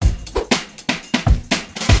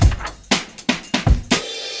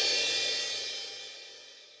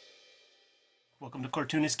Welcome to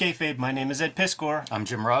Cartoonist Kayfabe. My name is Ed Piskor. I'm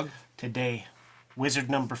Jim Rugg. Today,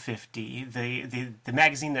 Wizard number 50, the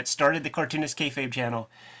magazine that started the Cartoonist Kayfabe channel,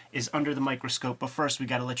 is under the microscope. But first, we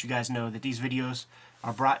got to let you guys know that these videos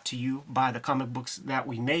are brought to you by the comic books that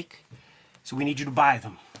we make. So we need you to buy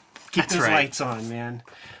them. Keep That's those right. lights on, man.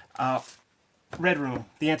 Red Room,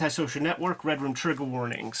 the Antisocial Network, Red Room Trigger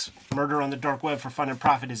Warnings. Murder on the Dark Web for Fun and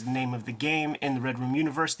Profit is the name of the game in the Red Room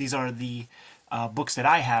universe. These are the books that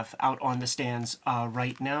I have out on the stands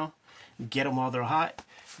right now. Get them while they're hot.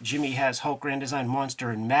 Jimmy has Hulk Grand Design Monster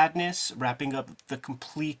and Madness, wrapping up the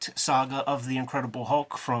complete saga of the Incredible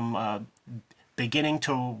Hulk from beginning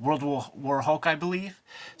to World War Hulk, I believe.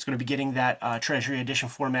 It's going to be getting that Treasury Edition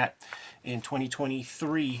format in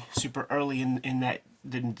 2023, super early in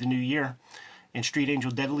the new year. And Street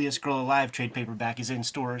Angel Deadliest Girl Alive trade paperback is in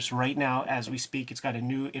stores right now as we speak. It's got a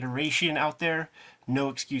new iteration out there. No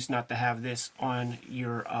excuse not to have this on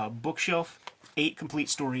your bookshelf. 8 complete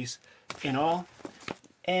stories in all.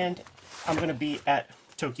 And I'm going to be at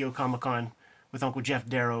Tokyo Comic Con with Uncle Jeff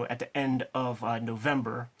Darrow at the end of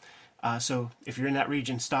November. So if you're in that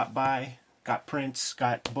region, stop by. Got prints,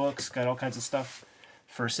 got books, got all kinds of stuff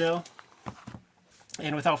for sale.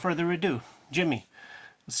 And without further ado, Jimmy,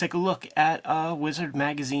 let's take a look at Wizard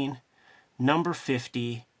Magazine number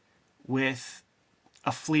 50 with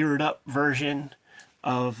a fleared up version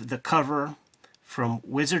of the cover from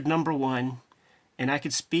Wizard number 1. And I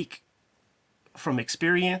could speak from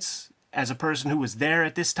experience as a person who was there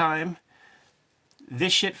at this time.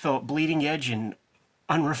 This shit felt bleeding edge and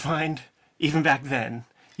unrefined even back then.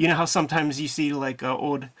 You know how sometimes you see like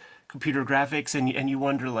old computer graphics and you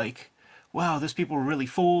wonder like, wow, those people were really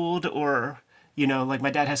fooled, or you know, like my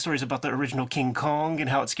dad has stories about the original King Kong and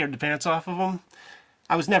how it scared the pants off of him.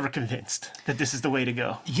 I was never convinced that this is the way to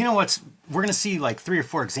go. You know what's, we're going to see like 3 or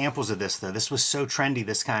 4 examples of this though. This was so trendy,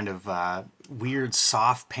 this kind of weird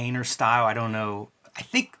soft painter style. I don't know. I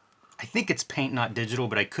think it's paint, not digital,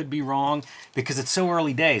 but I could be wrong because it's so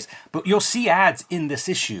early days. But you'll see ads in this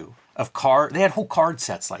issue of they had whole card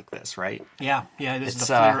sets like this, right? Yeah, this is the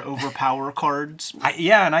Flair Overpower cards.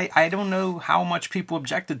 I don't know how much people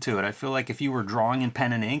objected to it. I feel like if you were drawing in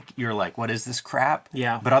pen and ink, you're like, what is this crap?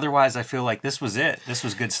 Yeah. But otherwise, I feel like this was it. This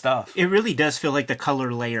was good stuff. It really does feel like the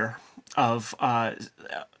color layer of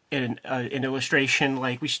an illustration.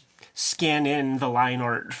 Like we should scan in the line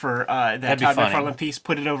art for that Todd McFarlane piece,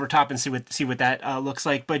 put it over top, and see what that looks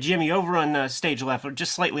like. But Jimmy, over on stage left, or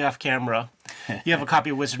just slightly off camera, you have a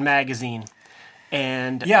copy of Wizard Magazine,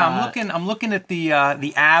 and I'm looking at the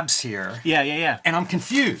abs here. Yeah. And I'm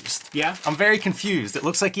confused. Yeah, I'm very confused. It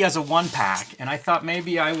looks like he has a 1-pack, and I thought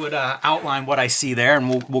maybe I would outline what I see there,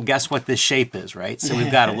 and we'll guess what this shape is, right? So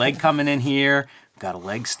we've got a leg coming in here, we've got a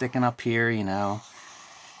leg sticking up here, you know.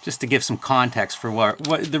 Just to give some context for what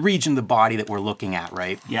the region of the body that we're looking at,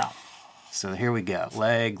 right? Yeah. So here we go.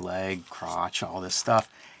 Leg, crotch, all this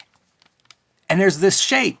stuff. And there's this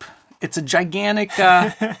shape. It's a gigantic,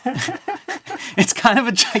 it's kind of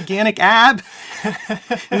a gigantic ab.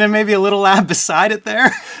 And then maybe a little ab beside it there.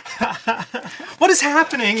 What is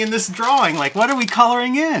happening in this drawing? Like, what are we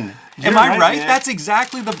coloring in? Am I right? Man. That's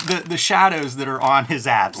exactly the shadows that are on his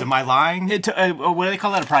abs. Am I lying? What do they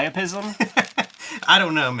call that, a priapism? I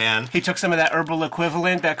don't know, man. He took some of that herbal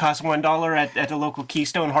equivalent that cost $1 at the local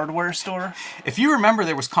Keystone hardware store. If you remember,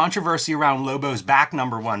 there was controversy around Lobo's back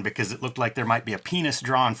number 1 because it looked like there might be a penis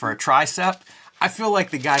drawn for a tricep. I feel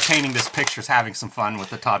like the guy painting this picture is having some fun with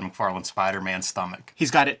the Todd McFarlane Spider-Man stomach.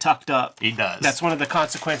 He's got it tucked up. He does. That's one of the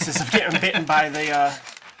consequences of getting bitten by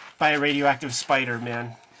a radioactive spider,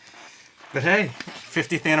 man. But hey,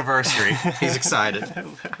 50th anniversary. He's excited.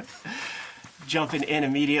 Jumping in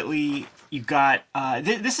immediately, you got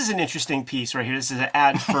this is an interesting piece right here. This is an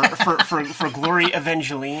ad for Glory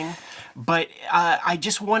Evangeline, but I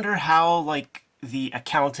just wonder how like the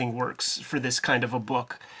accounting works for this kind of a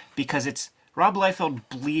book, because it's Rob Liefeld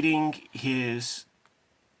bleeding his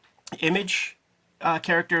Image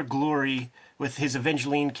character Glory with his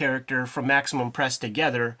Evangeline character from Maximum Press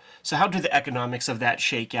together. So how do the economics of that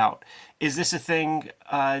shake out? Is this a thing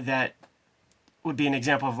that would be an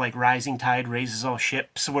example of like rising tide raises all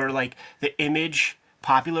ships, where like the Image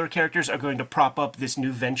popular characters are going to prop up this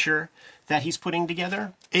new venture that he's putting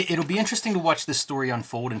together? It'll be interesting to watch this story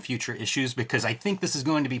unfold in future issues, because I think this is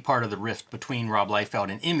going to be part of the rift between Rob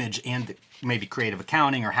Liefeld and Image, and maybe creative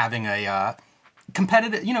accounting, or having a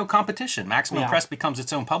competitive, competition. Maximum Press becomes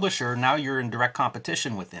its own publisher. Now you're in direct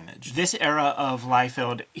competition with Image. This era of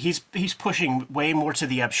Liefeld, he's pushing way more to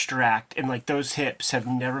the abstract, and like those hips have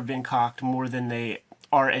never been cocked more than they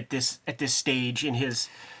are at this stage in his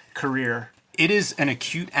career. It is an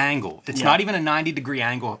acute angle. It's not even a 90-degree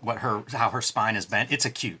angle. How her spine is bent. It's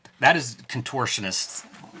acute. That is contortionists.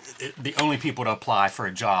 The only people to apply for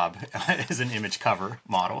a job as an image cover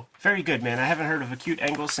model. Very good, man. I haven't heard of acute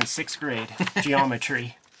angles since 6th grade.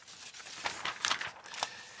 Geometry.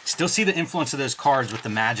 Still see the influence of those cards with the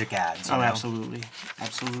magic ads. You know? Absolutely.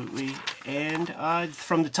 Absolutely. And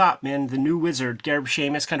from the top, man, the new wizard, Gareb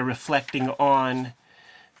Shamus, kind of reflecting on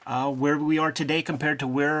where we are today compared to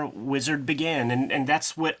where Wizard began. And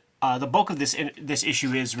that's what the bulk of this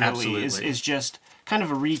issue is, really, is just kind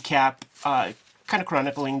of a recap, kind of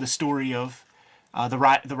chronicling the story of the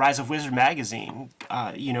rise of Wizard magazine.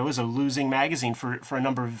 It was a losing magazine for a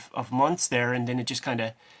number of months there, and then it just kind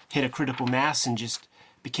of hit a critical mass and just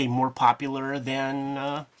became more popular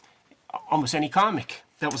than almost any comic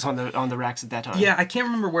that was on the racks at that time. Yeah, I can't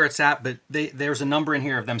remember where it's at, but there's a number in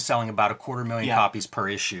here of them selling about 250,000 copies per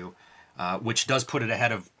issue, which does put it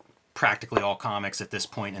ahead of practically all comics at this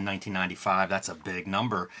point in 1995. That's a big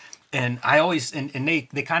number. And I always and they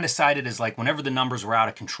kind of cited as like whenever the numbers were out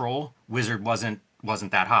of control, Wizard wasn't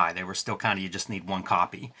that high. They were still kind of, you just need one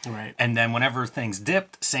copy. Right. And then whenever things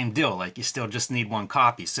dipped, same deal. Like you still just need one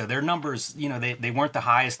copy. So their numbers, they weren't the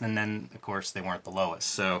highest, and then of course they weren't the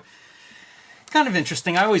lowest. So kind of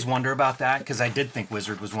interesting. I always wonder about that because I did think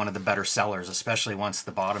Wizard was one of the better sellers, especially once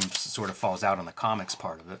the bottom sort of falls out on the comics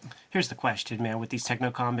part of it. Here's the question, man, with these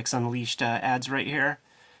Techno Comics Unleashed ads right here.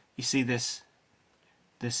 You see this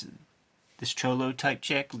Cholo type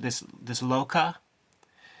chick, this Loka.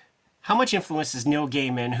 How much influence is Neil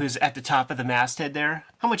Gaiman, who's at the top of the masthead there?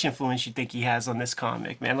 How much influence you think he has on this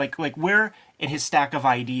comic, man? Like where in his stack of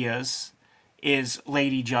ideas is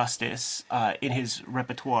Lady Justice in his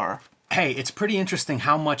repertoire? Hey, it's pretty interesting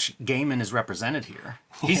how much Gaiman is represented here.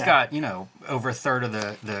 He's got, over a third of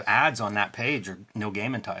the ads on that page are Neil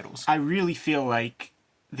Gaiman titles. I really feel like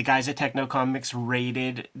the guys at Techno Comics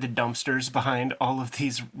raided the dumpsters behind all of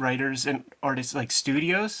these writers and artists like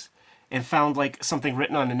studios and found like something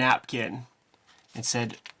written on a napkin and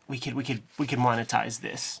said, we could monetize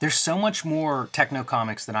this. There's so much more Techno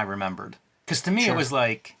Comics than I remembered. Because to me it was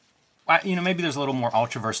like, maybe there's a little more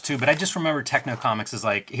Ultraverse too, but I just remember Techno Comics is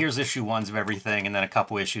like, here's issue 1s of everything, and then a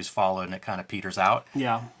couple issues follow, and it kind of peters out.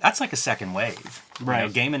 Yeah. That's like a second wave.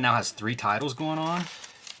 Right. Gaiman now has 3 titles going on.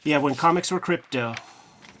 Yeah, when comics were crypto.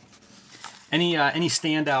 Any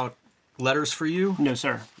standout letters for you? No,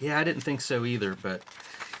 sir. Yeah, I didn't think so either, but...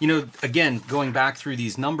 again, going back through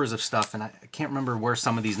these numbers of stuff, and I can't remember where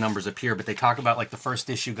some of these numbers appear, but they talk about like the first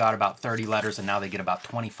issue got about 30 letters, and now they get about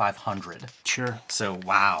 2,500. Sure. So,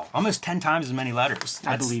 wow. Almost 10 times as many letters.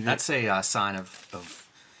 I believe it. That's a sign of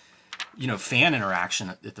fan interaction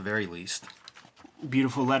at the very least.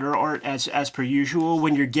 Beautiful letter art as per usual.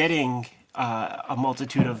 When you're getting a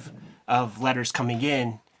multitude of letters coming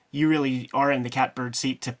in, you really are in the catbird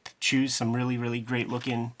seat to choose some really, really great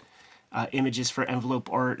looking images for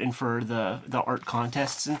envelope art and for the art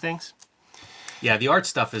contests and things. Yeah, the art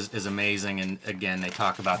stuff is amazing, and again, they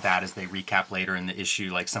talk about that as they recap later in the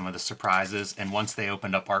issue, like some of the surprises. And once they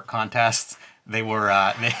opened up art contests, they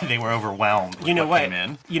were they were overwhelmed with what came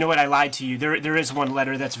in. You know what? I lied to you. There is one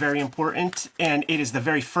letter that's very important, and it is the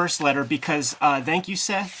very first letter because thank you,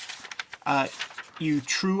 Seth. You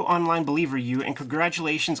true online believer, you, and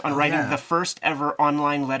congratulations on writing the first ever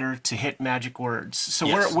online letter to hit Magic Words. So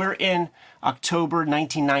we're in October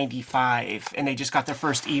 1995, and they just got their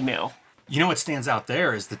first email. You know what stands out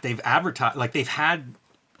there is that they've advertised, like they've had,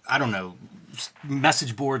 I don't know,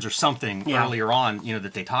 message boards or something earlier on,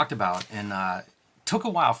 that they talked about, and took a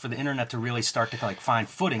while for the internet to really start to like find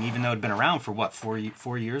footing, even though it had been around for what,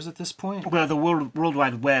 4 years at this point? Well, the World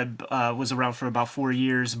Wide Web was around for about 4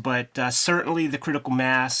 years, but certainly the critical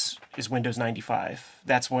mass is Windows 95.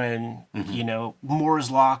 That's when Moore's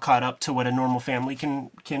law caught up to what a normal family can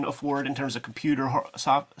afford in terms of computer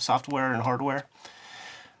software and hardware.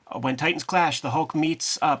 When Titans clash, the Hulk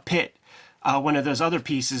meets Pit, one of those other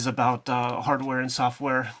pieces about hardware and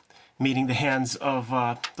software meeting the hands of,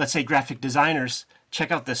 let's say, graphic designers. Check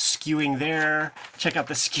out the skewing there. Check out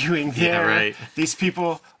the skewing there. Yeah, right. These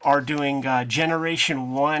people are doing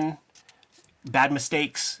Generation 1 bad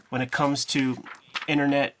mistakes when it comes to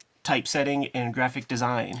internet typesetting and graphic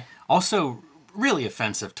design. Also, really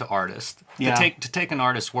offensive to artists. Yeah. To take an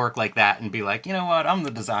artist's work like that and be like, you know what, I'm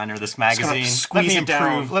the designer of this magazine. Squeeze it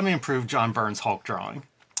down. Let me improve John Byrne's Hulk drawing.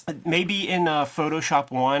 Maybe in Photoshop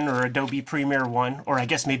 1 or Adobe Premiere 1, or I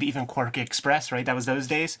guess maybe even Quark Express, right? That was those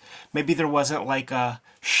days. Maybe there wasn't like a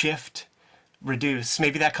shift reduce.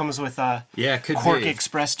 Maybe that comes with Quark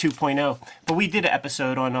Express 2.0. But we did an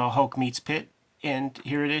episode on Hulk meets Pit, and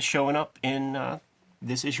here it is showing up in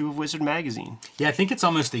this issue of Wizard magazine. Yeah, I think it's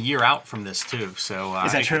almost a year out from this too. So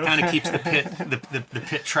Is that true? It kind of keeps the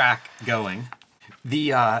pit track going.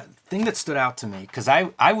 The thing that stood out to me, because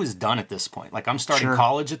I was done at this point. Like, I'm starting Sure.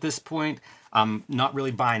 college at this point. I'm not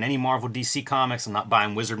really buying any Marvel DC comics. I'm not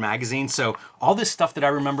buying Wizard magazine. So all this stuff that I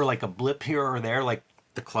remember, like a blip here or there, like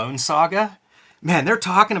the Clone Saga, man, they're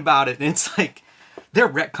talking about it, and it's like they're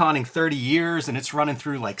retconning 30 years, and it's running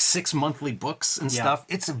through like 6 monthly books and Yeah. stuff.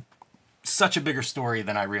 It's such a bigger story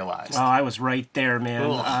than I realized. Oh, I was right there, man.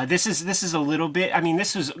 Ugh. This is a little bit. I mean,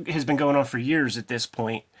 has been going on for years at this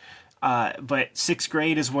point. But sixth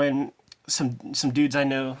grade is when some dudes I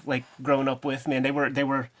know, like growing up with, man, they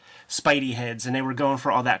were Spidey heads, and they were going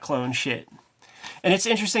for all that clone shit. And it's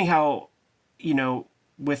interesting how,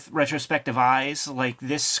 with retrospective eyes, like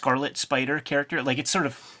this Scarlet Spider character, like it's sort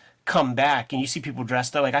of come back, and you see people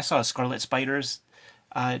dressed up. Like I saw Scarlet Spiders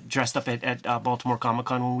dressed up at Baltimore Comic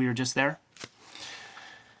Con when we were just there.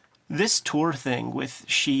 This tour thing with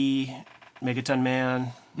She, Megaton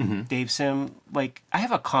Man, Dave Sim, like I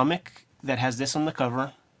have a comic that has this on the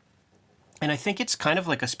cover, and I think it's kind of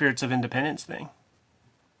like a Spirits of Independence thing.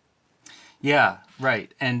 Yeah,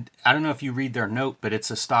 right. And I don't know if you read their note, but it's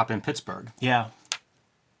a stop in Pittsburgh. Yeah.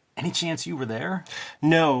 Any chance you were there?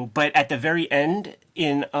 No, but at the very end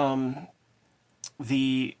in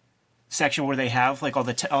the section where they have like all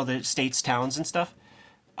the states, towns, and stuff,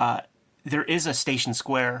 there is a Station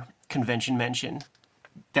Square convention mention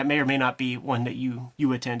that may or may not be one that you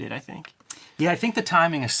attended, I think. Yeah, I think the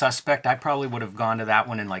timing is suspect. I probably would have gone to that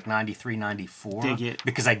one in like 93, 94. Dig it.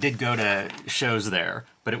 Because I did go to shows there,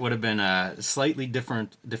 but it would have been a slightly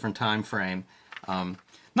different time frame.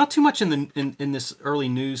 Not too much in this early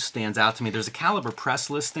news stands out to me. There's a Caliber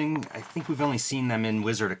Press listing. I think we've only seen them in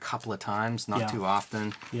Wizard a couple of times, not Yeah. too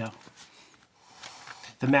often. Yeah.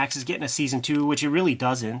 The Max is getting a season 2, which it really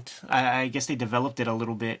doesn't. I guess they developed it a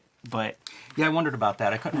little bit, but Yeah, I wondered about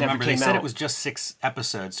that. I couldn't Never remember. They came said out. it was just 6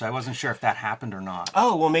 episodes, so I wasn't sure if that happened or not.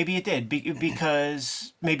 oh well, maybe it did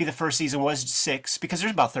because maybe the first season was 6 because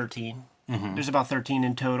there's about 13. There's about 13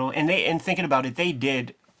 in total, and thinking about it, they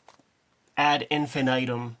did ad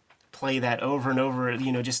infinitum play that over and over.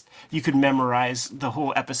 Just you could memorize the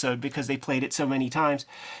whole episode because they played it so many times.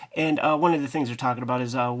 And one of the things they're talking about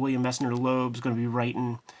is William Messner Loeb's going to be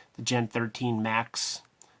writing the Gen 13 Max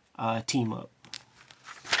team up.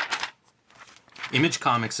 Image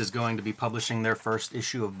Comics is going to be publishing their first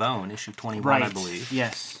issue of Bone, issue 21, I believe.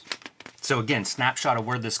 Yes. So again, snapshot of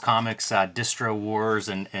where this comics distro wars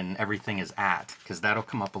and everything is at, because that'll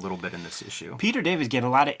come up a little bit in this issue. Peter David's getting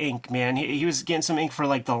a lot of ink, man. He was getting some ink for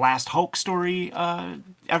like the last Hulk story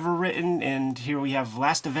ever written, and here we have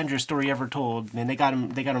last Avengers story ever told. Man, they got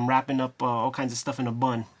him wrapping up all kinds of stuff in a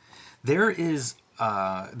bun. There is,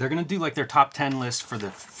 they're going to do like their top 10 list for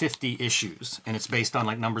the 50 issues, and it's based on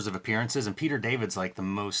like numbers of appearances, and Peter David's like the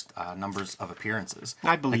most numbers of appearances.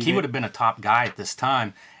 I believe like he it. would have been a top guy at this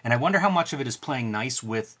time, and I wonder how much of it is playing nice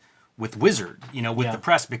with Wizard, with Yeah. the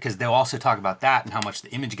press, because they'll also talk about that and how much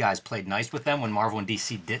the Image guys played nice with them when Marvel and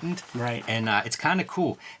DC didn't. Right. And it's kind of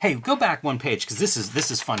cool. Hey, go back one page, because this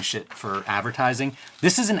is fun shit for advertising.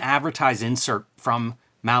 This is an advertised insert from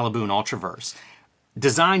Malibu and Ultraverse,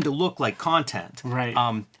 designed to look like content.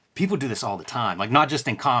 Right. People do this all the time, like not just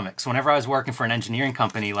in comics. Whenever I was working for an engineering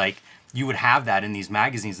company, like you would have that in these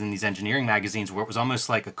magazines, in these engineering magazines, where it was almost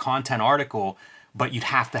like a content article, but you'd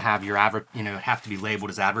have to have your it have to be labeled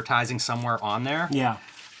as advertising somewhere on there. Yeah.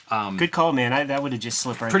 Good call, man. That would have just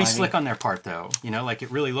slipped right Pretty by slick me. on their part, though. Like it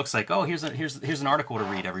really looks like, oh, here's an article to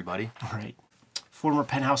read, everybody. Right. Former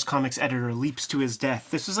Penthouse Comics editor leaps to his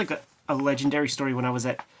death. This was like a legendary story when I was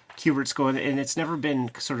at Kubert School, and it's never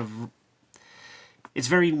been sort of... It's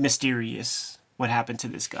very mysterious what happened to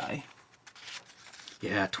this guy.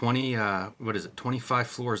 Yeah, 25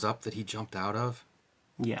 floors up that he jumped out of?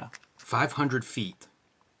 Yeah. 500 feet.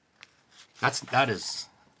 There's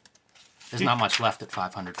not much left at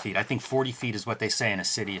 500 feet. I think 40 feet is what they say in a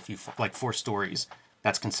city. If you, like 4 stories,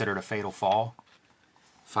 that's considered a fatal fall.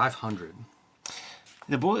 500.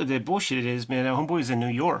 The bullshit is, man, that homeboy's in New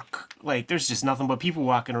York. Like, there's just nothing but people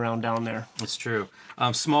walking around down there. It's true.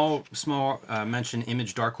 Small mention,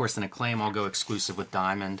 Image, Dark Horse, and Acclaim all go exclusive with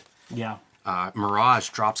Diamond. Yeah. Mirage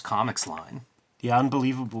drops comics line. Yeah,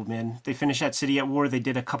 unbelievable, man. They finished that City at War. They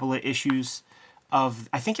did a couple of issues of,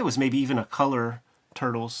 I think it was maybe even a color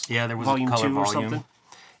Turtles. Yeah, there was volume a color 2 or volume. something.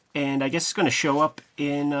 And I guess it's going to show up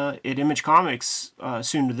in at Image Comics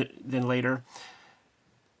sooner than later.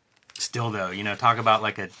 Still, though, talk about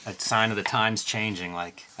like a sign of the times changing.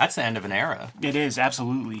 Like, that's the end of an era. It is,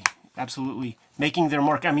 absolutely. Absolutely. Making their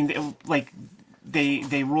mark. I mean,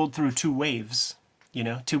 they rolled through 2 waves You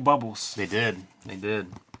know, two bubbles. They did. They did.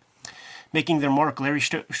 Making their mark, Larry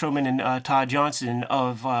Stroman and Todd Johnson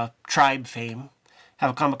of Tribe fame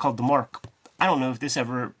have a comic called The Mark. I don't know if this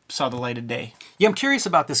ever saw the light of day. Yeah, I'm curious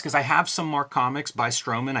about this because I have some Mark comics by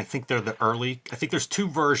Stroman. I think they're the early. I think there's two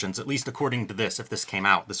versions, at least according to this. If this came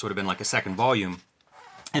out, this would have been like a second volume.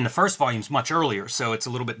 And the first volume's much earlier, so it's a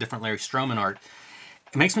little bit different Larry Stroman art.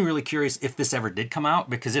 It makes me really curious if this ever did come out,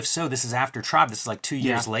 because if so, this is after Tribe. This is like 2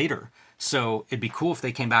 years later. So it'd be cool if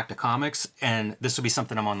they came back to comics, and this would be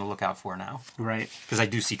something I'm on the lookout for now. Right. Because I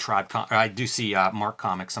do see Mark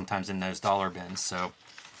comics sometimes in those dollar bins, so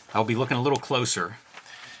I'll be looking a little closer.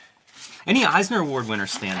 Any Eisner Award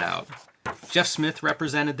winners stand out? Jeff Smith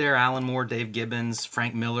represented there, Alan Moore, Dave Gibbons,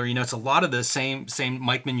 Frank Miller. You know, it's a lot of the same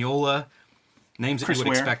Mike Mignola, names that you would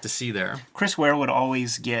expect to see there. Chris Ware would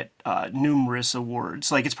always get numerous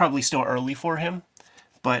awards. Like, it's probably still early for him,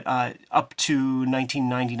 but up to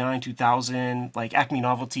 1999, 2000, like Acme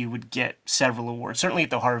Novelty would get several awards. Certainly at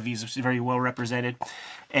the Harveys, it's very well represented.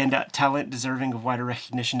 And talent deserving of wider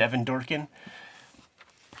recognition, Evan Dorkin.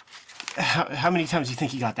 How many times do you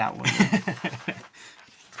think he got that one?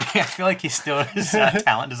 I feel like he still is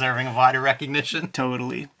talent deserving of wider recognition.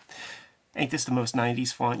 Totally. Ain't this the most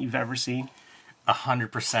 90s font you've ever seen?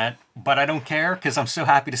 100%. But I don't care because I'm so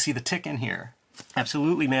happy to see the Tick in here.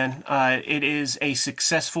 Absolutely, man. It is a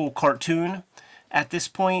successful cartoon at this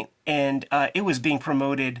point, and it was being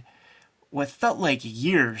promoted what felt like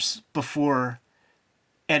years before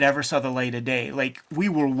it ever saw the light of day. Like, we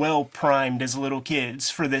were well primed as little kids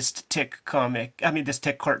for this Tick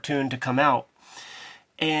cartoon to come out.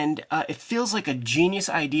 And it feels like a genius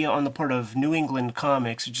idea on the part of New England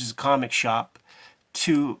Comics, which is a comic shop,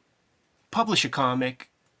 to publish a comic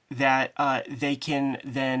that they can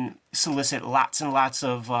then solicit lots and lots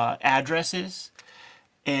of addresses.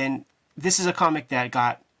 And this is a comic that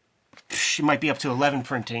got, it might be up to 11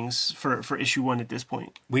 printings for issue 1 at this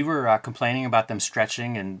point. We were complaining about them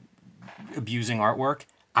stretching and abusing artwork.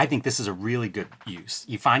 I think this is a really good use.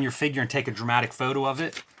 You find your figure and take a dramatic photo of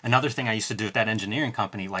it. Another thing I used to do at that engineering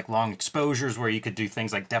company, like long exposures where you could do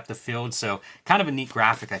things like depth of field. So kind of a neat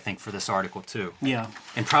graphic, I think, for this article too. Yeah.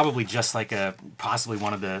 And probably just like possibly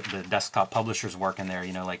one of the desktop publishers working there,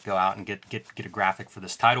 you know, like go out and get a graphic for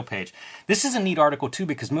this title page. This is a neat article too,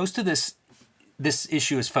 because most of this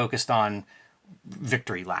issue is focused on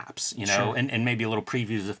victory laps, you know, Sure. and maybe a little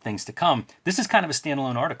previews of things to come. This is kind of a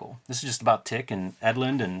standalone article. This is just about Tick and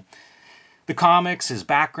Edlund and the comics, his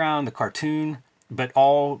background, the cartoon, but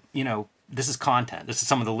all, you know, this is content. This is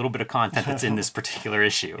some of the little bit of content that's in this particular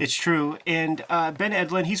issue. It's true. And Ben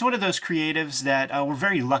Edlund, he's one of those creatives that we're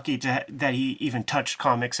very lucky that he even touched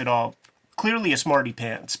comics at all. Clearly a smarty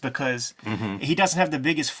pants, because he doesn't have the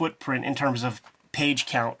biggest footprint in terms of page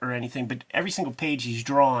count or anything, but every single page he's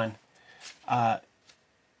drawn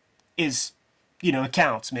is, you know, it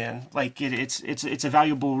counts, man. Like it's a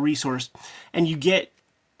valuable resource, and you get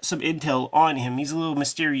some intel on him. He's a little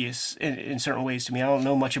mysterious in certain ways to me. I don't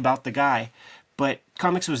know much about the guy, but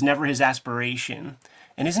comics was never his aspiration.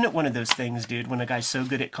 And isn't it one of those things, dude, when a guy's so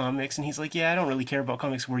good at comics and he's like, yeah, I don't really care about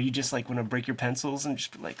comics, where you just like want to break your pencils and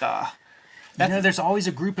just be like, You know, there's always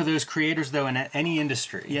a group of those creators, though, in any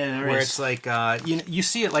industry. Yeah, there where is. it's like, you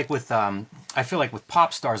see it like with, I feel like with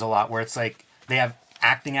pop stars a lot, where it's like they have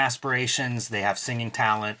acting aspirations, they have singing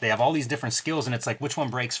talent, they have all these different skills, and it's like, which one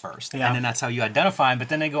breaks first? Yeah. And then that's how you identify them, but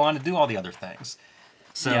then they go on to do all the other things.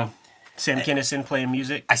 So yeah. Sam Kinison playing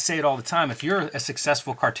music. I say it all the time. If you're a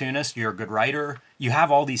successful cartoonist, you're a good writer, you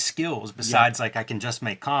have all these skills besides, like, I can just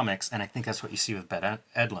make comics, and I think that's what you see with Ben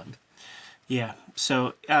Edlund. Yeah.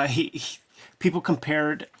 So people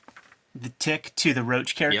compared the Tick to the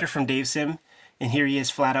Roach character from Dave Sim, and here he is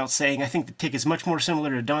flat out saying, I think the Tick is much more similar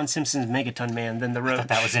to Don Simpson's Megaton Man than the Roach. I thought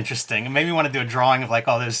that was interesting. It made me want to do a drawing of like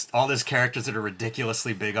all those characters that are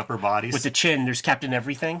ridiculously big upper bodies. With the chin, there's Captain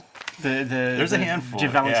Everything, There's a handful. De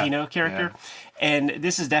Valentino character. Yeah. And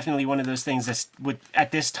this is definitely one of those things that's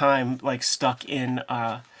at this time like stuck in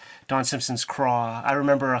Don Simpson's craw. I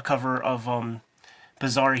remember a cover of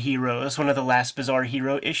Bizarre Hero. It's one of the last Bizarre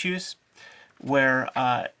Hero issues where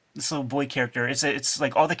this little boy character, it's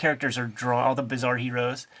like all the characters are drawn, all the Bizarre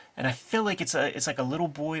Heroes, and I feel like it's like a little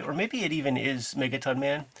boy, or maybe it even is Megaton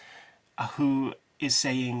Man, who is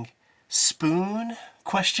saying spoon ?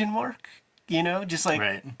 You know, just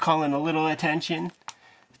like calling a little attention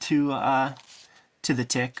to the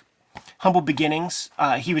Tick. Humble beginnings.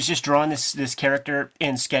 He was just drawing this character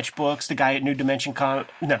in sketchbooks. The guy at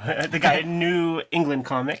the guy at New England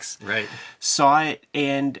Comics saw it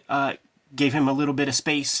and gave him a little bit of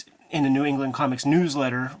space in the New England Comics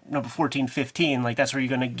newsletter, number 1415. Like, that's where you're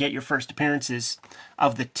going to get your first appearances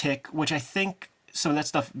of the Tick, which I think some of that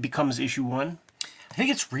stuff becomes issue 1? I think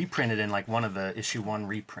it's reprinted in like one of the issue 1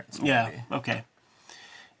 reprints. Maybe. Yeah, okay.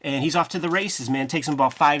 And he's off to the races, man. It takes him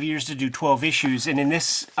about 5 years to do 12 issues. And in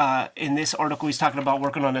this article, he's talking about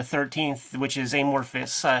working on the 13th, which is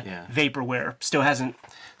Amorphous Vaporware. Still hasn't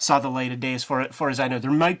saw the light of day as far as I know. There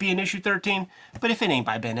might be an issue 13, but if it ain't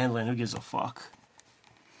by Ben Edlund, who gives a fuck?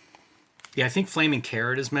 Yeah, I think Flaming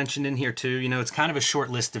Carrot is mentioned in here too. You know, it's kind of a short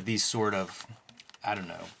list of these sort of, I don't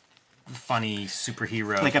know, funny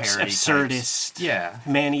superhero like parody absurdist, types. Yeah,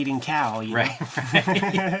 man-eating cow, you know?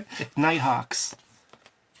 right. Nighthawks.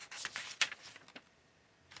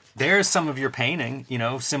 There's some of your painting, you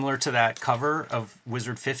know, similar to that cover of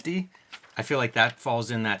Wizard 50. I feel like that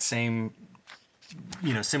falls in that same,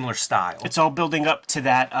 you know, similar style. It's all building up to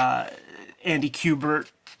that Andy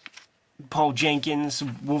Kubert, Paul Jenkins,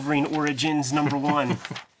 Wolverine Origins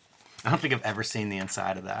 #1. I don't think I've ever seen the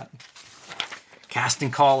inside of that.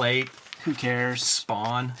 Casting Call 8. Who cares?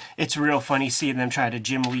 Spawn. It's real funny seeing them try to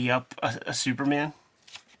Jim Lee up a Superman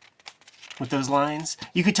with those lines.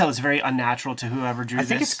 You could tell it's very unnatural to whoever drew this. I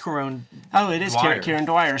think it's Kieran. Oh, it is Dwyer. Kieran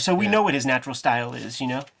Dwyer. So we know what his natural style is, you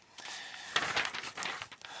know?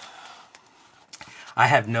 I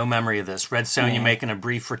have no memory of this. Red Sonja making a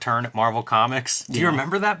brief return at Marvel Comics. Do you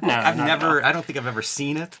remember that book? No, I've not at never. I don't think I've ever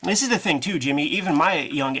seen it. This is the thing, too, Jimmy. Even my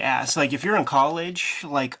young ass, like, if you're in college,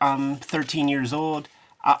 like, I'm 13 years old,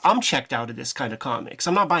 I'm checked out of this kind of comics.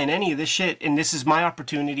 I'm not buying any of this shit, and this is my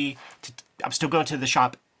opportunity to... I'm still going to the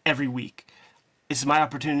shop every week. This is my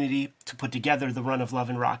opportunity to put together the run of Love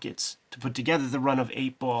and Rockets, to put together the run of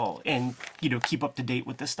 8 Ball, and, you know, keep up to date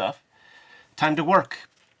with this stuff. Time to work.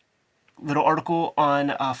 Little article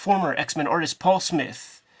on former X-Men artist Paul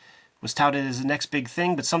Smith. Was touted as the next big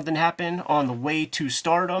thing, but something happened on the way to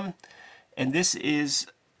stardom. And this is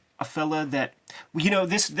a fella that, you know,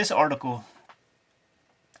 this article,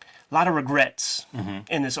 a lot of regrets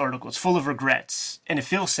in this article. It's full of regrets, and it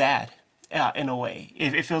feels sad in a way.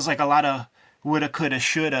 It feels like a lot of woulda, coulda,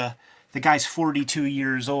 shoulda. The guy's 42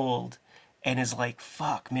 years old and is like,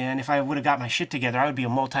 fuck, man, if I would have got my shit together, I would be a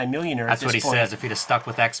multimillionaire That's at this what he point. says. If he'd have stuck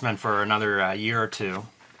with X-Men for another year or two.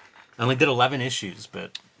 Only did 11 issues,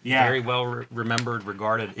 but very well remembered,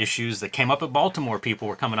 regarded issues that came up at Baltimore. People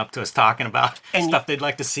were coming up to us talking about stuff they'd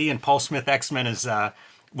like to see, and Paul Smith X-Men is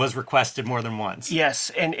was requested more than once. Yes,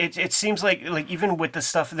 and it seems like even with the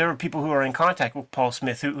stuff, there were people who are in contact with Paul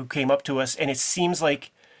Smith who came up to us, and it seems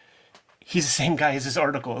like he's the same guy as this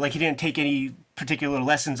article. Like, he didn't take any particular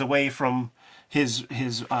lessons away from his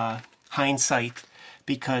hindsight,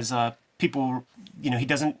 because people, you know, he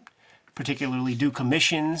doesn't particularly do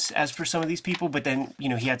commissions as per some of these people, but then, you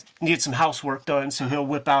know, he needed some housework done, so he'll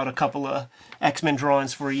whip out a couple of X-Men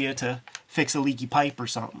drawings for you to fix a leaky pipe or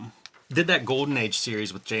something. Did that Golden Age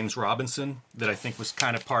series with James Robinson that I think was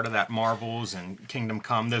kind of part of that Marvels and Kingdom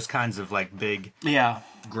Come, those kinds of like big,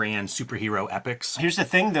 grand superhero epics. Here's the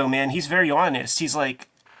thing, though, man. He's very honest. He's like,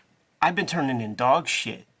 I've been turning in dog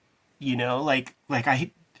shit, you know? Like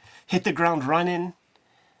I hit the ground running.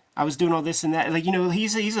 I was doing all this and that. Like, you know,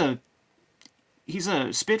 he's a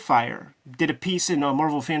Spitfire. Did a piece in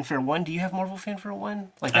Marvel Fanfare 1. Do you have Marvel Fanfare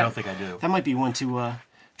 1? Like, I don't think I do. That might be one to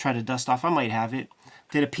try to dust off. I might have it.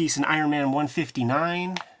 Did a piece in Iron Man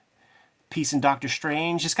 159. Piece in Doctor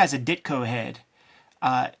Strange. This guy's a Ditko head.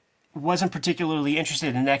 Wasn't particularly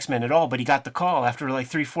interested in X-Men at all, but he got the call after like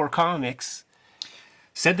 3-4 comics.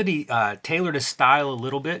 Said that he tailored his style a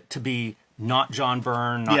little bit to be not John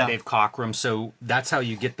Byrne, not Dave Cockrum. So that's how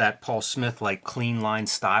you get that Paul Smith, like, clean line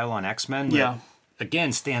style on X-Men. That,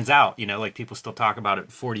 again, stands out. You know, like, people still talk about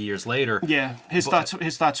it 40 years later. Yeah, his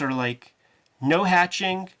thoughts are like, no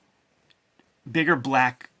hatching, bigger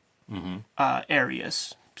black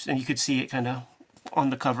areas. And you could see it kind of on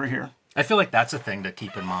the cover here. I feel like that's a thing to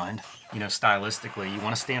keep in mind. You know, stylistically, you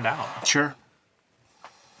want to stand out. Sure.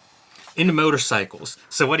 Into motorcycles.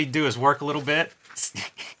 So what he'd do is work a little bit,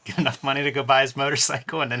 get enough money to go buy his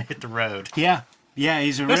motorcycle, and then hit the road. Yeah,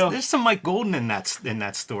 he's There's some Mike Golden in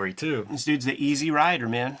that story too. This dude's the easy rider,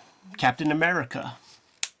 man. Captain America.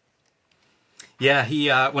 Yeah, he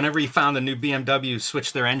whenever he found the new BMW,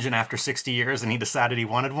 switched their engine after 60 years, and he decided he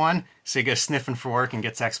wanted one. So he goes sniffing for work and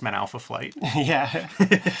gets X-Men Alpha Flight. Yeah,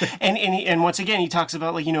 and once again he talks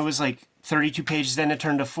about, like, you know, it was like 32 pages, then it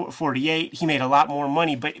turned to 48. He made a lot more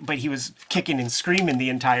money, but he was kicking and screaming the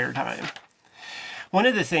entire time. One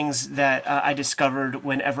of the things that I discovered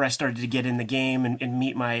whenever I started to get in the game and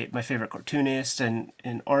meet my favorite cartoonists and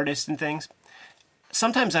artists and things,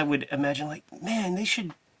 sometimes I would imagine, like, man, they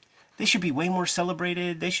should be way more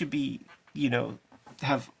celebrated. They should be, you know,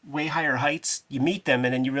 have way higher heights. You meet them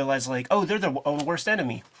and then you realize, like, oh, they're their own worst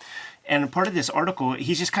enemy. And part of this article,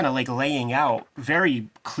 he's just kind of like laying out very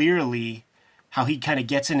clearly how he kind of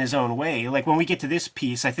gets in his own way. Like when we get to this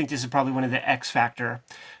piece, I think this is probably one of the X Factor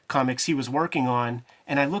comics he was working on.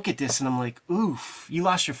 And I look at this and I'm like, oof, you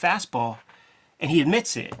lost your fastball. And he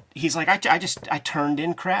admits it. He's like, I turned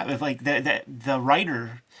in crap. Like the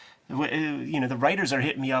writer, the writers are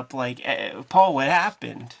hitting me up like, Paul, what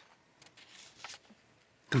happened?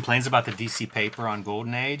 Complains about the DC paper on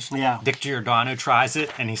Golden Age. Yeah. Dick Giordano tries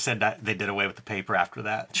it, and he said that they did away with the paper after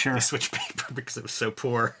that. Sure. They switched paper because it was so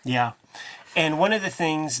poor. Yeah. And one of the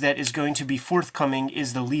things that is going to be forthcoming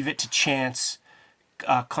is the Leave It to Chance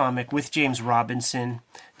comic with James Robinson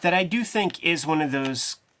that I do think is one of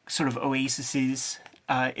those sort of oases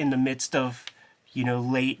in the midst of,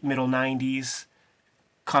 late, middle 90s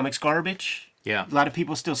comics garbage. Yeah. A lot of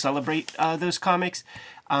people still celebrate those comics.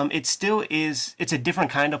 It still is, it's a different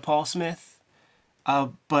kind of Paul Smith.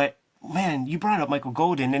 But, man, you brought up Michael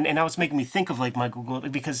Golden, and now it's making me think of, like, Michael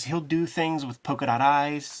Golden, because he'll do things with polka dot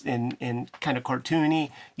eyes and kind of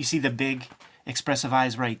cartoony. You see the big expressive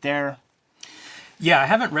eyes right there. Yeah, I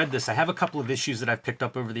haven't read this. I have a couple of issues that I've picked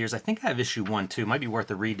up over the years. I think I have issue 1, too. Might be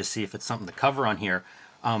worth a read to see if it's something to cover on here.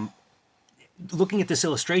 Looking at this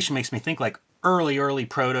illustration makes me think, like, early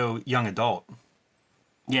proto young adult.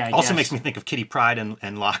 Yeah, Also yes. makes me think of Kitty Pryde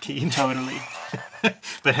and Lockheed. Totally.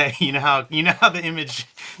 But hey, you know how the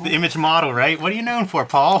image model, right? What are you known for,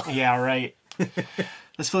 Paul? Yeah, right.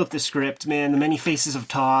 Let's flip the script, man. The Many Faces of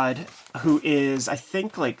Todd, who is, I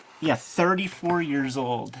think, 34 years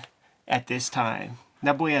old at this time.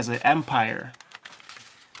 That boy has an empire.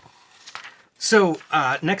 So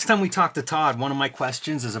next time we talk to Todd, one of my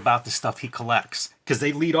questions is about the stuff he collects. Because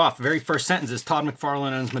they lead off, very first sentence is Todd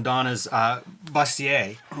McFarlane owns Madonna's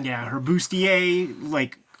bustier. Yeah, her bustier,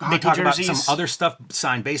 like hockey They talk jerseys. about some other stuff,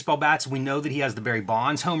 signed baseball bats. We know that he has the Barry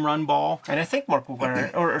Bonds home run ball. And I think Mark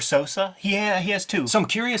McGuire, or Sosa, he has two. So I'm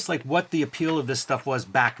curious, like, what the appeal of this stuff was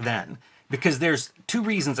back then. Because there's two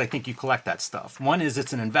reasons I think you collect that stuff. One is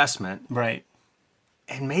it's an investment. Right.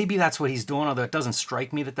 And maybe that's what he's doing, although it doesn't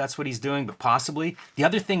strike me that that's what he's doing, but possibly. The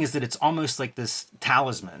other thing is that it's almost like this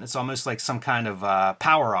talisman. It's almost like some kind of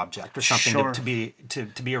power object or something Sure. to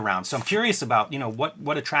be around. So I'm curious about,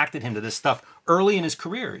 what attracted him to this stuff early in his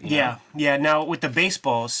career. Yeah. Now with the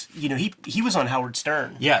baseballs, he was on Howard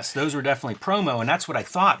Stern. Yes, those were definitely promo, and that's what I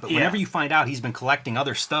thought. But Yeah. whenever you find out he's been collecting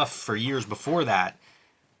other stuff for years before that,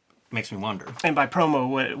 it makes me wonder. And by promo,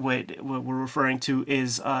 what we're referring to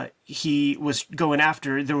is he was going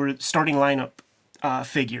after, there were starting lineup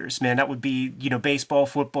figures, man. That would be, baseball,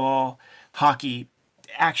 football, hockey,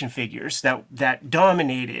 action figures that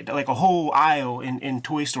dominated like a whole aisle in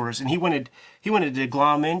toy stores. And he wanted to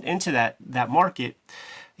glom into that market.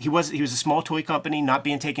 He was a small toy company, not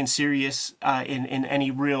being taken serious in any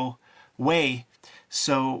real way.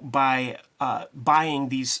 So by buying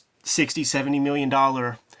these $60-70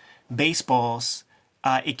 million baseballs,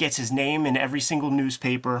 it gets his name in every single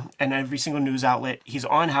newspaper and every single news outlet. He's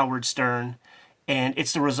on Howard Stern, and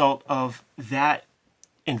it's the result of that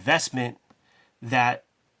investment that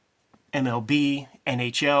MLB,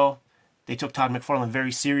 NHL, they took Todd McFarlane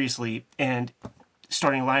very seriously, and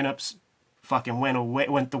starting lineups fucking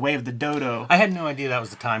went the way of the dodo. I had no idea that was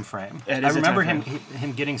the time frame. It I is a remember time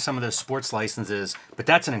him getting some of those sports licenses, but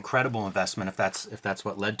that's an incredible investment if that's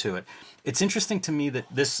what led to it. It's interesting to me that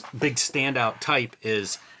this big standout type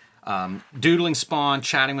is doodling Spawn,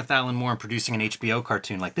 chatting with Alan Moore, and producing an HBO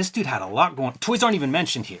cartoon. Like, this dude had a lot going. Toys aren't even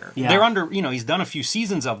mentioned here. Yeah. They're under, he's done a few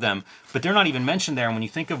seasons of them, but they're not even mentioned there. And when you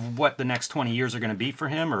think of what the next 20 years are going to be for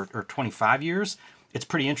him, or 25 years, it's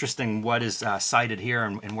pretty interesting what is cited here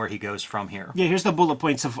and where he goes from here. Yeah, here's the bullet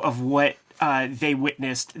points of what they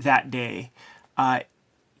witnessed that day.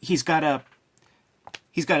 He's got to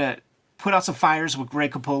put out some fires with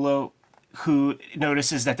Greg Capullo, who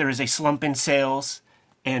notices that there is a slump in sales,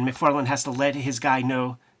 and McFarlane has to let his guy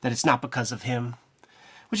know that it's not because of him.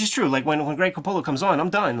 Which is true. Like, when Greg Capullo comes on, I'm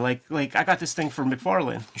done. Like I got this thing for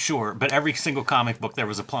McFarlane. Sure, but every single comic book there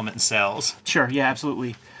was a plummet in sales. Sure, yeah,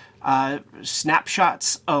 absolutely.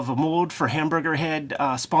 Snapshots of a mold for Hamburger Head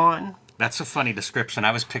Spawn. That's a funny description.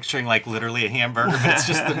 I was picturing like literally a hamburger, but it's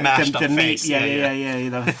just the mashed up the face. meat, yeah,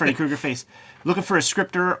 the Freddy Krueger face. Looking for a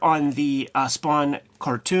scripter on the Spawn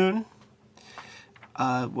cartoon.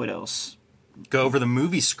 What else? Go over the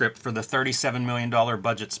movie script for the $37 million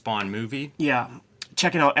budget Spawn movie. Yeah,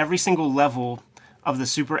 checking out every single level of the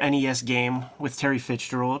Super NES game with Terry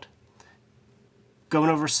Fitzgerald. Going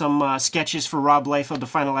over some sketches for Rob Liefeld to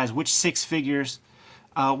finalize which 6 figures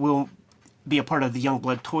will be a part of the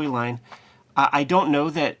Youngblood toy line. I don't know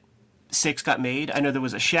that 6 got made. I know there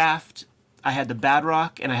was a Shaft, I had the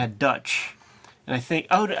Badrock, and I had Dutch. And I think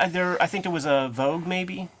there was a Vogue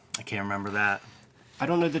maybe. I can't remember that. I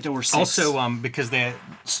don't know that there were 6. Also, because they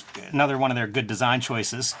another one of their good design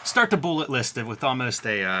choices. Start the bullet listed with almost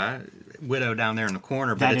a widow down there in the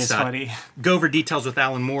corner. But That it's is funny. Go over details with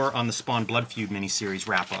Alan Moore on the Spawn Blood Feud miniseries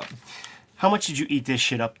wrap up. How much did you eat this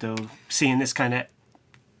shit up though? Seeing this kind of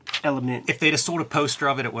element. If they'd have sold a poster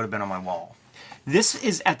of it, it would have been on my wall. This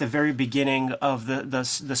is at the very beginning of the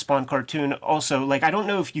Spawn cartoon. Also, like, I don't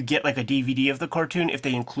know if you get like a DVD of the cartoon if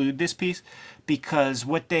they include this piece, because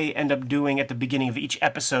what they end up doing at the beginning of each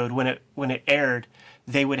episode when it aired,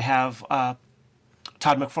 they would have Todd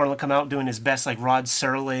McFarlane come out doing his best like Rod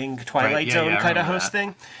Serling Twilight Right, yeah, Zone yeah, I kind of remember host that.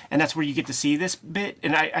 thing, and that's where you get to see this bit.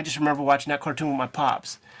 And I just remember watching that cartoon with my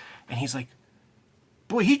pops, and he's like,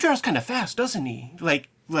 "Boy, he draws kind of fast, doesn't he?" Like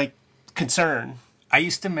concern. I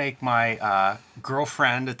used to make my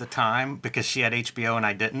girlfriend at the time, because she had HBO and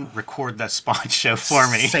I didn't, record the Spawn show for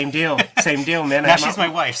me. Same deal, man. Now she's my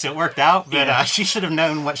wife, so it worked out, but Yeah. she should have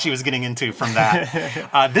known what she was getting into from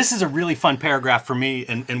that. This is a really fun paragraph for me,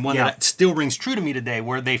 and one Yeah. that still rings true to me today,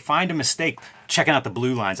 where they find a mistake checking out the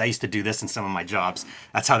blue lines. I used to do this in some of my jobs.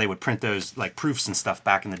 That's how they would print those like proofs and stuff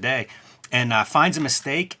back in the day. And finds a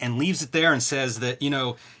mistake and leaves it there and says that,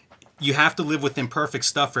 you have to live with imperfect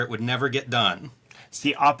stuff or it would never get done. It's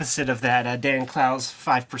the opposite of that Dan Clow's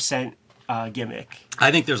 5% gimmick. I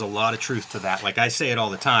think there's a lot of truth to that. Like I say it all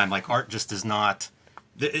the time, like art just is not...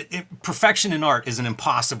 perfection in art is an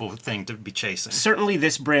impossible thing to be chasing. Certainly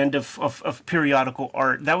this brand of periodical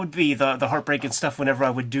art, that would be the heartbreaking stuff whenever I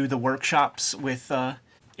would do the workshops with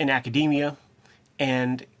in academia,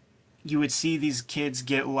 and you would see these kids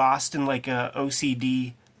get lost in like a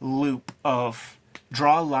OCD loop of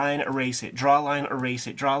draw a line, erase it, draw a line, erase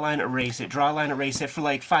it, draw a line, erase it, draw a line, erase it for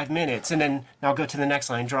like 5 minutes, and then I'll go to the next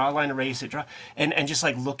line, draw a line, erase it, and just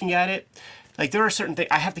like looking at it, like there are certain things,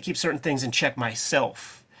 I have to keep certain things in check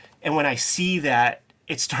myself, and when I see that,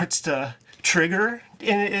 it starts to trigger,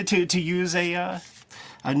 to use a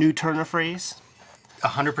new Turner phrase.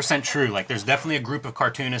 100% true. Like there's definitely a group of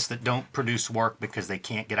cartoonists that don't produce work because they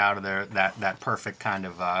can't get out of their that perfect kind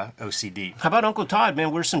of OCD. How about Uncle Todd,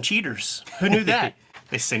 man? We're some cheaters. Who knew that?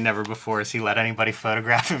 They say never before has he let anybody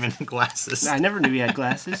photograph him in glasses. I never knew he had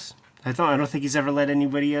glasses. I don't think he's ever let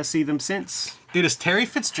anybody see them since. Dude, is Terry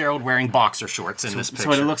Fitzgerald wearing boxer shorts in this That's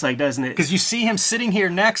what it picture? looks like, doesn't it? Because you see him sitting here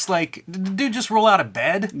next, like, did the dude just roll out of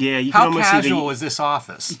bed? Yeah, you can How almost see the- casual is this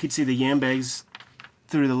office? You could see the yam bags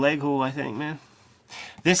through the leg hole, I think, man.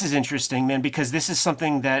 This is interesting, man, because this is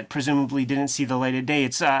something that presumably didn't see the light of day.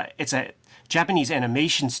 It's a Japanese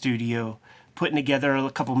animation studio putting together a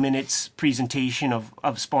couple minutes presentation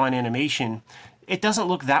of Spawn animation. It doesn't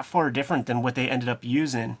look that far different than what they ended up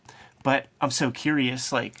using, but I'm so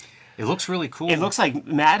curious. Like, It looks really cool. it looks like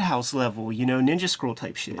Madhouse level, Ninja Scroll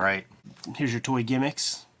type shit. right. Here's your toy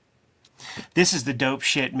gimmicks. This is the dope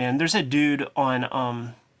shit, man. There's a dude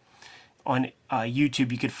on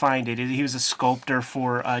YouTube. You could find it. He was a sculptor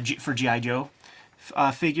for G.I. Joe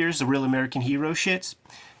figures, the Real American Hero shits.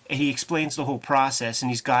 And he explains the whole process.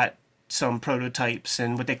 And he's got some prototypes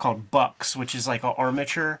and what they call bucks, which is like an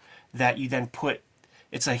armature that you then put.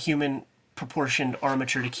 It's a human proportioned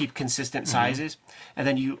armature to keep consistent sizes, and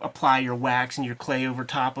then you apply your wax and your clay over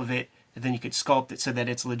top of it, and then you could sculpt it so that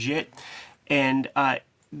it's legit. And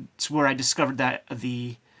it's where I discovered that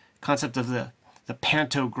the concept of the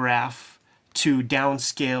pantograph to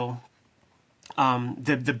downscale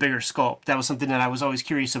the bigger sculpt. That was something that I was always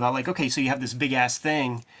curious about. Like, okay, so you have this big ass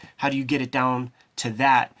thing, how do you get it down to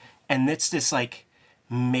that? And it's this like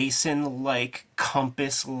Mason like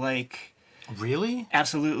compass like, Really?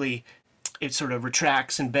 absolutely, it sort of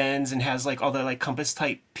retracts and bends and has like all the like compass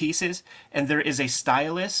type pieces, and there is a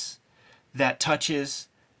stylus that touches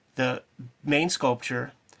the main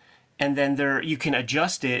sculpture, and then there you can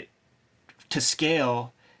adjust it to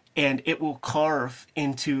scale, and it will carve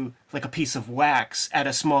into like a piece of wax at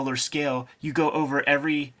a smaller scale. You go over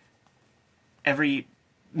every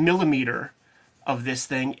millimeter of this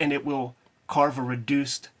thing, and it will carve a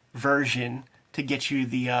reduced version to get you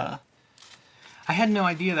the I had no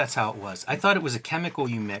idea that's how it was. I thought it was a chemical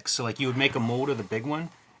you mix. So like you would make a mold of the big one,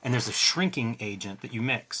 and there's a shrinking agent that you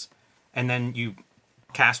mix. And then you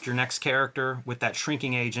cast your next character with that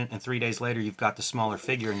shrinking agent, and 3 days later you've got the smaller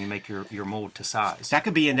figure and you make your mold to size. that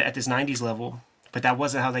could be at this 90s level, but that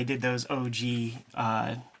wasn't how they did those OG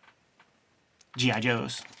G.I.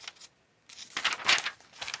 Joes.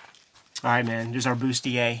 All right, man. There's our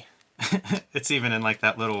bustier. It's even in like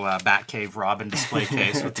that little Batcave Robin display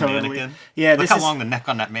case with the Totally. mannequin. Yeah, Look this how is- long the neck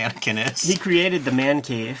on that mannequin is. He created the man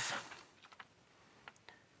cave.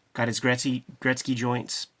 Got his Gretzky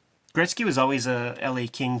joints. Gretzky was always a LA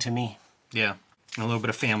King to me. Yeah. A little bit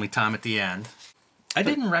of family time at the end. I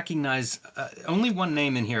didn't recognize only one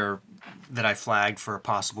name in here that I flagged for a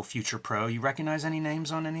possible future pro. You recognize any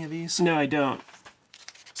names on any of these? No, I don't.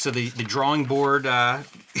 So the drawing board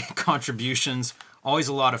contributions, always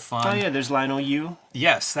a lot of fun. Oh yeah, there's Lionel Yu.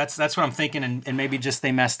 Yes, that's what I'm thinking, and maybe just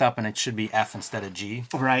they messed up and it should be F instead of G.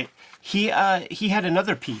 Right. He had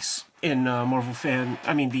another piece in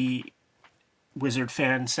the Wizard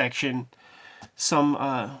fan section some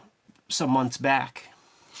months back.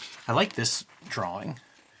 I like this drawing.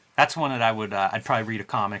 That's one that I'd probably read a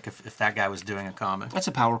comic if that guy was doing a comic. That's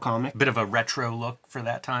a power comic. Bit of a retro look for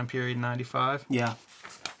that time period, 95. Yeah.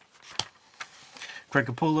 Greg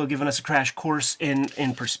Capullo giving us a crash course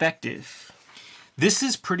in perspective. This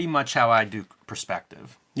is pretty much how I do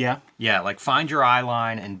perspective. Yeah. Yeah, like find your eye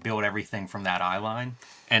line and build everything from that eye line.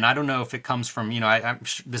 And I don't know if it comes from,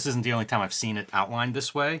 this isn't the only time I've seen it outlined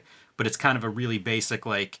this way, but it's kind of a really basic,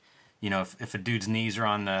 like, if a dude's knees are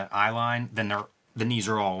on the eye line, then the knees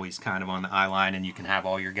are always kind of on the eye line, and you can have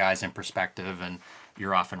all your guys in perspective, and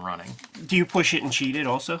you're off and running. Do you push it and cheat it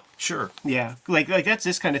also? Sure. Yeah, like that's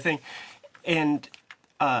this kind of thing. And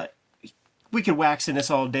we could wax in this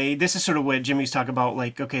all day. This is sort of what Jimmy's talking about,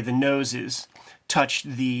 like, okay, the noses touch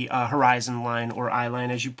the horizon line or eye line,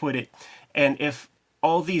 as you put it. And if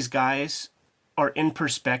all these guys are in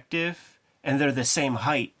perspective and they're the same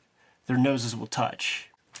height, their noses will touch.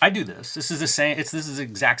 I do this. This is the same. This is the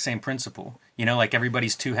exact same principle. Like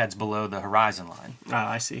everybody's 2 heads below the horizon line.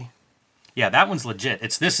 I see. Yeah, that one's legit.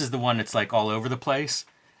 This is the one that's like all over the place,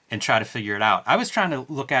 and try to figure it out. I was trying to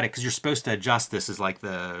look at it because you're supposed to adjust this as like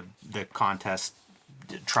the contest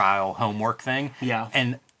trial homework thing. Yeah.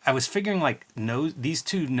 And I was figuring like these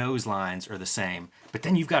 2 nose lines are the same, but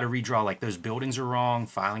then you've got to redraw like those buildings are wrong,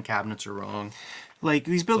 filing cabinets are wrong. Like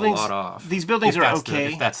these buildings, it's a lot off. These buildings are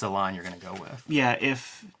okay. If that's the line you're going to go with. Yeah,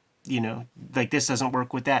 if like this doesn't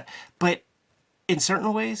work with that, but in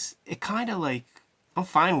certain ways, it kind of like I'm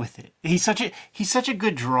fine with it. He's such a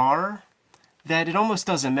good drawer that it almost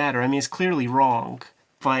doesn't matter. I mean, it's clearly wrong,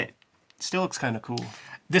 but it still looks kind of cool.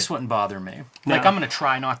 This wouldn't bother me. No. Like, I'm going to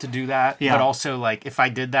try not to do that. Yeah. But also, like, if I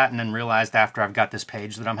did that and then realized after I've got this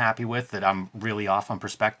page that I'm happy with that I'm really off on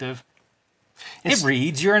perspective, it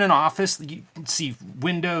reads. You're in an office. You see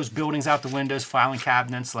windows, buildings out the windows, filing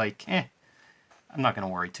cabinets. Like, I'm not going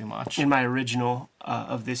to worry too much. In my original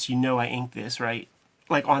of this, I inked this, right?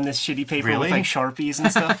 Like on this shitty paper Really? with like Sharpies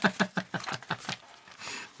and stuff.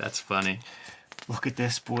 That's funny. Look at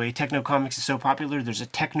this, boy. Techno Comics is so popular. There's a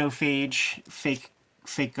Technophage fake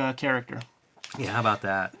character. Yeah, how about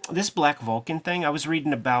that? This Black Vulcan thing, I was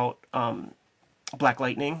reading about Black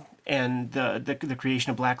Lightning and the creation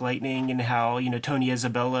of Black Lightning and how, Tony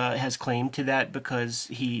Isabella has claimed to that because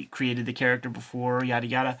he created the character before, yada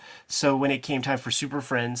yada. So when it came time for Super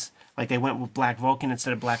Friends, like they went with Black Vulcan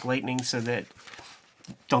instead of Black Lightning so that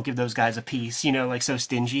don't give those guys a piece, like so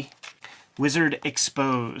stingy. Wizard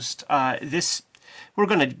Exposed. We're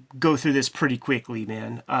going to go through this pretty quickly,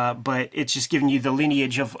 man. But it's just giving you the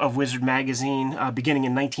lineage of Wizard Magazine, beginning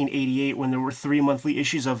in 1988 when there were 3 monthly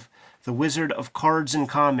issues of The Wizard of Cards and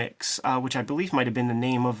Comics, which I believe might have been the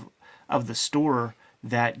name of the store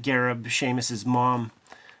that Gareb Shamus's mom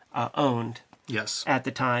owned. Yes. At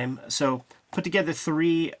the time. So put together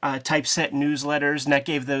 3 typeset newsletters, and that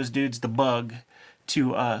gave those dudes the bug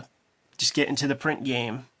to just get into the print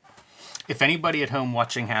game. If anybody at home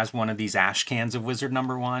watching has one of these ash cans of Wizard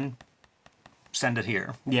 #1, send it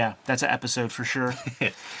here. Yeah, that's an episode for sure.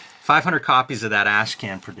 500 copies of that ash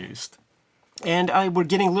can produced. And we're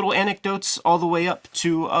getting little anecdotes all the way up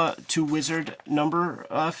to Wizard number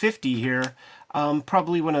 50 here.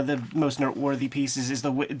 Probably one of the most noteworthy pieces is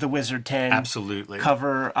the Wizard 10. Absolutely.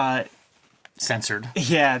 Cover. Censored.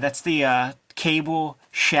 Yeah, that's the Cable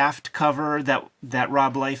Shaft cover that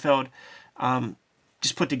Rob Liefeld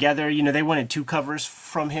just put together. They wanted 2 covers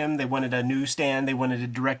from him. They wanted a newsstand. They wanted a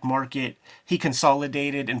direct market. He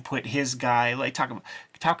consolidated and put his guy. Like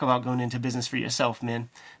talk about going into business for yourself, man.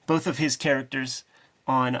 Both of his characters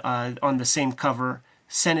on the same cover.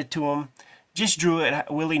 Sent it to him. Just drew it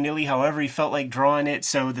willy-nilly, however he felt like drawing it.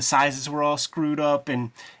 So the sizes were all screwed up,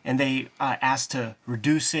 and they asked to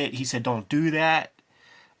reduce it. He said, "Don't do that."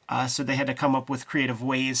 So they had to come up with creative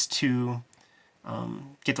ways to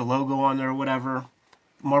get the logo on there or whatever.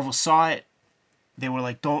 Marvel saw it. They were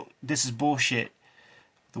like, this is bullshit.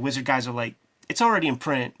 The Wizard guys are like, it's already in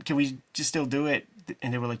print. Can we just still do it?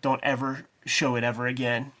 And they were like, don't ever show it ever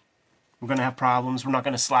again. We're going to have problems. We're not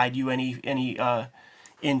going to slide you any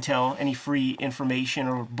intel, any free information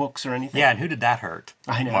or books or anything. Yeah, and who did that hurt?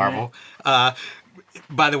 I know. Marvel.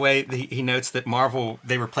 By the way, he notes that Marvel,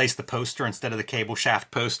 they replaced the poster instead of the Cable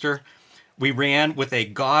Shaft poster, we ran with a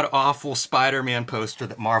god-awful Spider-Man poster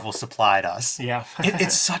that Marvel supplied us. Yeah.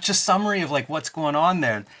 It's such a summary of like what's going on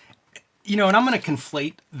there. You know, and I'm going to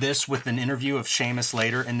conflate this with an interview of Sheamus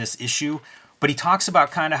later in this issue, but he talks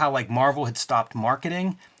about kind of how like Marvel had stopped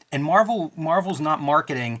marketing, and Marvel's not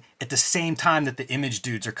marketing at the same time that the Image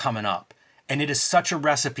dudes are coming up. And it is such a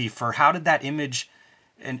recipe for how did that Image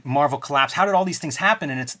and Marvel collapse? How did all these things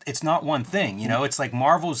happen? And it's not one thing, you know. It's like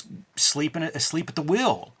Marvel's asleep at the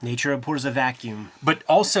wheel. Nature abhors a vacuum. But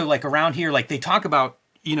also, like around here, like they talk about,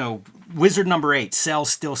 you know, Wizard number 8, Cell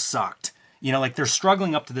still sucked. You know, like they're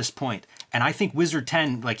struggling up to this point. And I think Wizard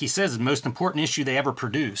 10, like he says, is the most important issue they ever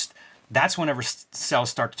produced. That's whenever sales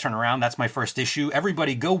start to turn around. That's my first issue.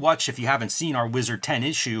 Everybody go watch, if you haven't seen, our Wizard 10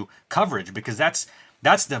 issue coverage, because that's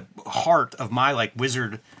the heart of my like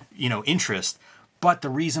Wizard, you know, interest. But the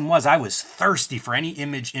reason was I was thirsty for any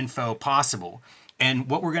Image info possible. And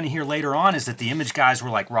what we're going to hear later on is that the Image guys were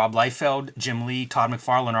like Rob Liefeld, Jim Lee, Todd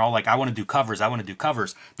McFarlane are all like, I want to do covers.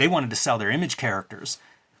 They wanted to sell their Image characters.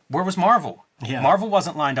 Where was Marvel? Yeah. Marvel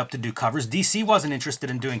wasn't lined up to do covers. DC wasn't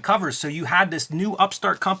interested in doing covers. So you had this new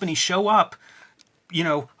upstart company show up, you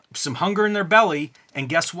know, some hunger in their belly. And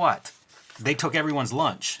guess what? They took everyone's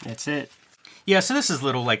lunch. That's it. Yeah, so this is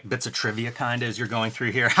little like bits of trivia kind of as you're going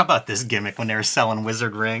through here. How about this gimmick when they were selling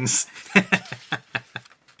Wizard rings?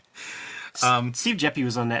 Steve Jeppy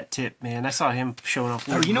was on that tip, man. I saw him showing off.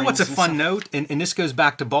 Oh, you know what's a fun note? And this goes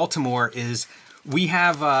back to Baltimore is we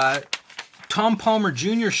have Tom Palmer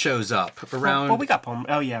Jr. shows up around Well, we got Palmer.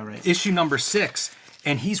 Oh, yeah, right. issue number 6.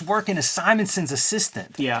 And he's working as Simonson's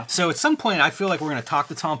assistant. Yeah. So at some point, I feel like we're going to talk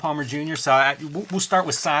to Tom Palmer Jr. So we'll start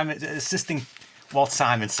with Simon assisting Walt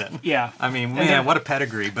Simonson. Yeah. I mean, man, what a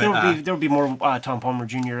pedigree. But there will be more Tom Palmer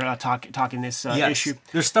Jr. Talking this issue.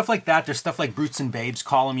 There's stuff like that. There's stuff like Brutes and Babes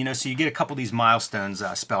column, you know, so you get a couple of these milestones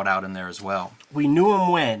spelled out in there as well. We knew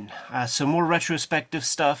him when. Some more retrospective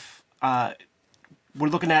stuff. We're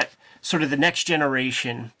looking at sort of the next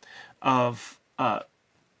generation of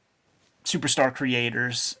superstar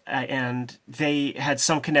creators, and they had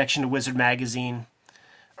some connection to Wizard Magazine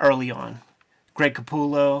early on. Greg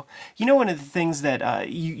Capullo. You know, one of the things that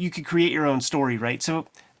you could create your own story, right? So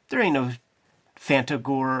there ain't no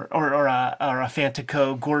Fantagore or a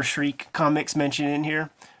Fantaco Gore Shriek comics mentioned in here.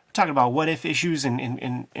 We're talking about What If issues and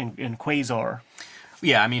Quasar.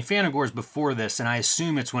 Yeah, I mean, Fantagore's before this, and I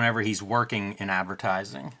assume it's whenever he's working in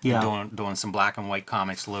advertising. Yeah. Doing some black and white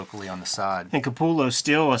comics locally on the side. And Capullo's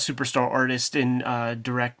still a superstar artist in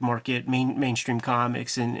direct market mainstream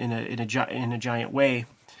comics in a giant way.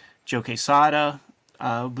 Joe Quesada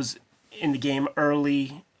was in the game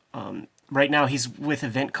early. Right now he's with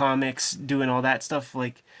Event Comics doing all that stuff.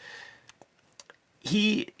 Like,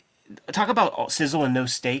 he talk about sizzle and no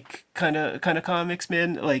steak kind of comics,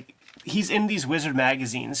 man. Like, he's in these Wizard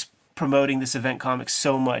magazines promoting this Event Comics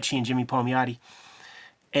so much, he and Jimmy Palmiotti.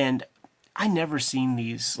 And I never seen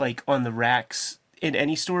these like on the racks in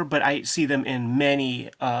any store, but I see them in many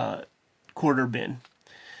quarter bin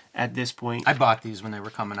at this point. I bought these when they were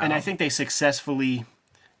coming out. And I think they successfully,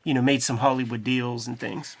 made some Hollywood deals and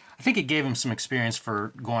things. I think it gave him some experience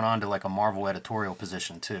for going on to like a Marvel editorial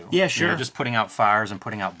position too. Yeah, sure. You know, just putting out fires and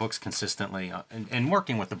putting out books consistently and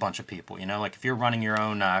working with a bunch of people. You know, like if you're running your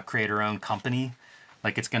own creator-owned company,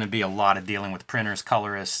 like it's going to be a lot of dealing with printers,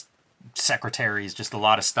 colorists, secretaries, just a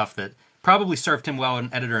lot of stuff that probably served him well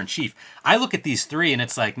in editor-in-chief. I look at these three and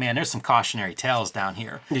it's like, man, there's some cautionary tales down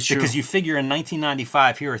here. It's true. Because you figure in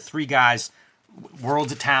 1995, here are three guys,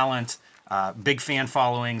 worlds of talent, big fan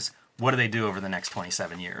followings. What do they do over the next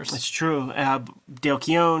 27 years? It's true. Dale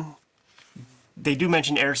Keown, they do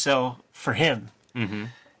mention Aircell for him. Mm-hmm.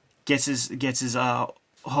 Gets his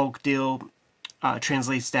Hulk deal,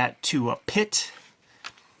 translates that to a pit,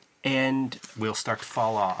 and We'll start to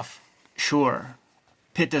fall off. sure,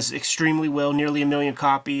 Pitt does extremely well, nearly 1 million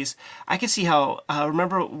copies. I can see how.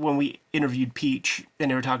 Remember when we interviewed Peach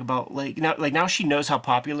and they were talking about now she knows how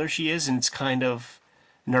popular she is, and it's kind of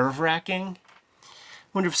nerve-wracking.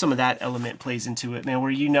 Wonder if some of that element plays into it, man,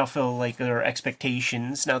 where you now feel like there are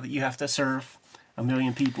expectations now that you have to serve 1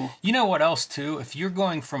 million people. You know what else, too? If you're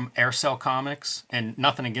going from Aircell Comics, and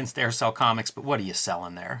nothing against Aircell Comics, but what are you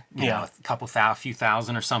selling there? You know, a few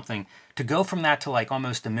thousand or something. To go from that to like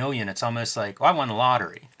almost 1 million, it's almost like, I won the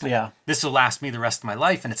lottery. Yeah. This will last me the rest of my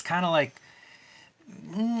life. And it's kind of like,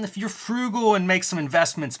 if you're frugal and make some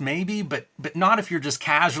investments, maybe, but not if you're just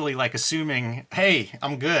casually like assuming, hey,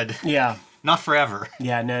 I'm good. Yeah. Not forever.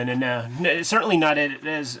 Yeah, no. Certainly not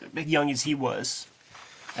as young as he was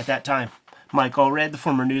at that time. Mike Allred, the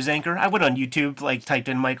former news anchor. I went on YouTube, typed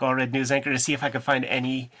in Mike Allred news anchor to see if I could find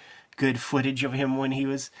any good footage of him when he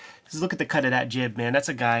was. Just look at the cut of that jib, man. That's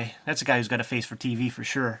a guy. That's a guy who's got a face for TV for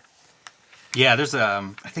sure. Yeah,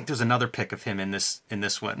 I think there's another pic of him in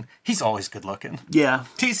this one. He's always good looking. Yeah.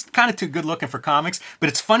 He's kind of too good looking for comics, but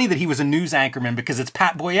it's funny that he was a news anchorman because it's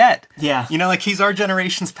Pat Boyette. Yeah. You know, like he's our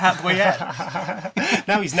generation's Pat Boyette.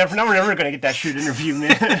 No, we're never going to get that shoot interview,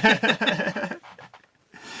 man.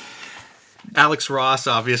 Alex Ross,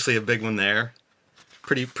 obviously a big one there.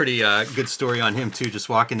 Pretty good story on him too, just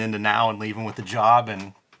walking into Now and leaving with a job,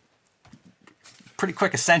 and pretty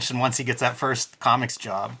quick ascension once he gets that first comics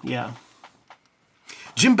job. Yeah.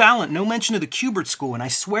 Jim Ballant, no mention of the Kubert School, and I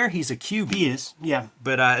swear he's a Cube. He is, yeah.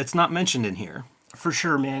 But it's not mentioned in here. For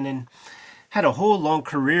sure, man. And had a whole long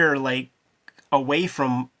career, like, away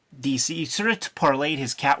from DC. He sort of parlayed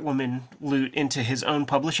his Catwoman loot into his own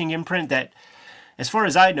publishing imprint that, as far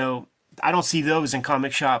as I know, I don't see those in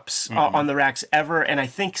comic shops on the racks ever. And I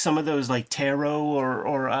think some of those, like Tarot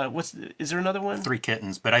or is there another one? Three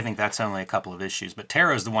Kittens, but I think that's only a couple of issues. But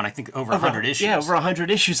Tarot's the one, I think, over 100 issues. Yeah, over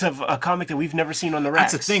 100 issues of a comic that we've never seen on the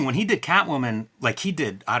racks. That's the thing. When he did Catwoman, like he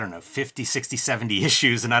did, I don't know, 50, 60, 70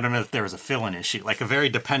 issues, and I don't know if there was a fill-in issue. Like a very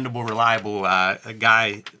dependable, reliable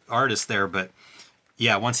artist there. But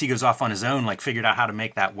yeah, once he goes off on his own, like figured out how to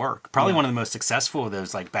make that work. Probably one of the most successful of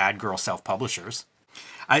those like bad girl self-publishers.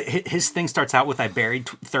 His thing starts out with I buried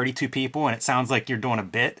 32 people, and it sounds like you're doing a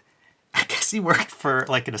bit. I guess he worked for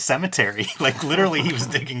like in a cemetery. Like literally, he was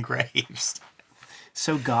digging graves.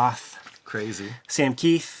 So goth. Crazy. Sam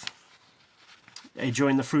Keith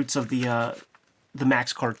joined the fruits of the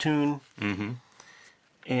Max cartoon,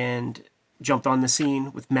 and jumped on the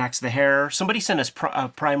scene with Max the Hare. Somebody sent us a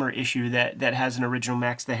primer issue that has an original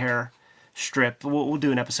Max the Hare strip. We'll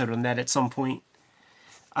do an episode on that at some point.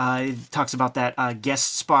 It talks about that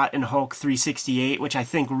guest spot in Hulk 368, which I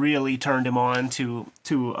think really turned him on to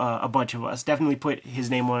a bunch of us. Definitely put his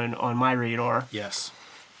name on my radar. Yes.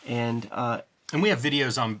 And we have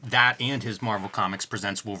videos on that and his Marvel Comics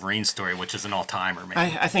Presents Wolverine story, which is an all-timer, man.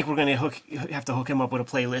 I think we're going to have to hook him up with a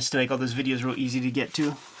playlist to make all those videos real easy to get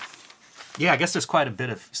to. Yeah, I guess there's quite a bit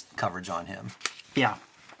of coverage on him. Yeah.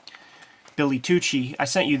 Billy Tucci, I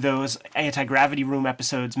sent you those Anti-Gravity Room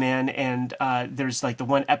episodes, man, and there's like the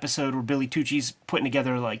one episode where Billy Tucci's putting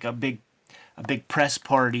together like a big press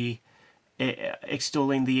party,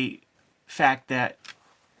 extolling the fact that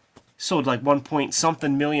sold like 1 point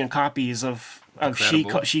something million copies of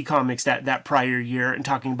She Comics that prior year, and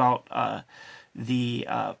talking about the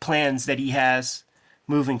plans that he has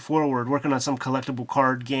moving forward, working on some collectible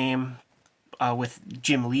card game with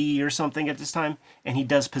Jim Lee or something at this time, and he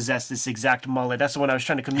does possess this exact mullet. That's the one I was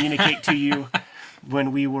trying to communicate to you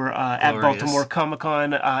when we were at Baltimore Comic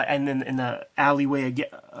Con, and then in the alleyway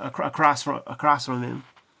across from him.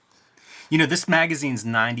 You know, this magazine's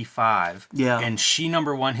 95, yeah, and She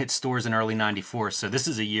 #1 hit stores in early 94, so this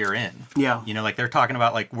is a year in. Yeah. You know, like they're talking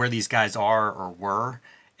about like where these guys are or were,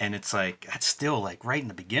 and it's like, that's still like right in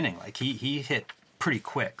the beginning. Like he hit pretty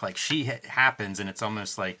quick. Like happens, and it's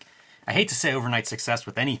almost like, I hate to say overnight success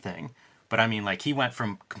with anything, but I mean, like, he went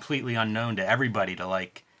from completely unknown to everybody to,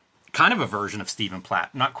 like, kind of a version of Stephen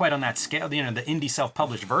Platt. Not quite on that scale, you know, the indie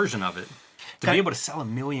self-published version of it. To be able to sell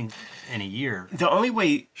 1 million in a year. The only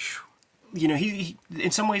way, you know, he in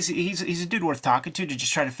some ways, he's a dude worth talking to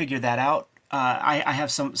just try to figure that out. I have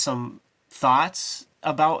some thoughts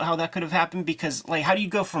about how that could have happened, because, like, how do you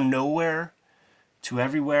go from nowhere to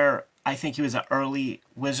everywhere? I think he was an early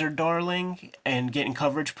Wizard darling and getting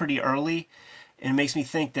coverage pretty early. And it makes me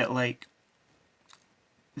think that, like,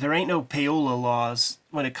 there ain't no payola laws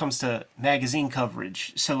when it comes to magazine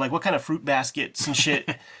coverage. So, like, what kind of fruit baskets and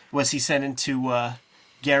shit was he sending to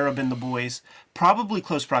Garib and the boys? Probably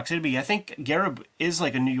close proximity. I think Garib is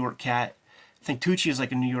like a New York cat. I think Tucci is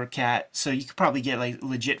like a New York cat. So you could probably get, like,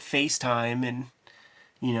 legit FaceTime and,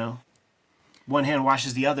 you know, one hand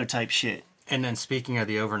washes the other type shit. And then speaking of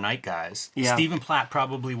the overnight guys, Stephen Platt,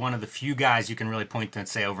 probably one of the few guys you can really point to and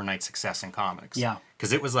say overnight success in comics. Yeah.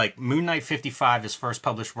 Because it was like Moon Knight 55, his first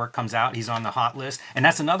published work comes out, he's on the hot list. And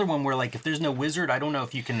that's another one where, like, if there's no Wizard, I don't know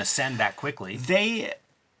if you can ascend that quickly. They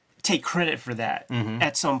take credit for that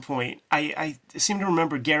at some point. I seem to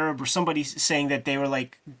remember Garib or somebody saying that they were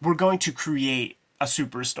like, we're going to create a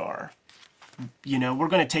superstar. You know, we're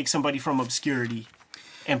going to take somebody from obscurity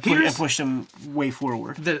and push them way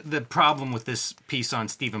forward. The problem with this piece on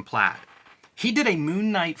Stephen Platt, he did a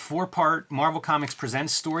Moon Knight 4-part Marvel Comics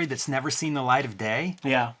Presents story that's never seen the light of day.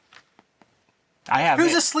 Yeah. I have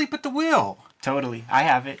Who's asleep at the wheel? Totally. I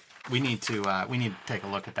have it. We need to take a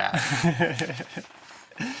look at that.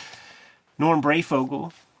 Norm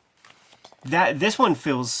Brayfogle. that this one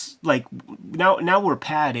feels like now we're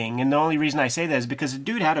padding, and the only reason I say that is because the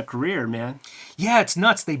dude had a career, man. Yeah, it's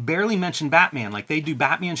nuts. They barely mention Batman. Like, they do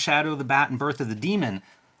Batman, Shadow of the Bat, and Birth of the Demon.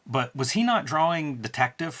 But was he not drawing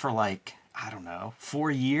Detective for, like, I don't know, 4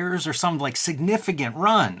 years or some, like, significant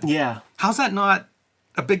run? Yeah. How's that not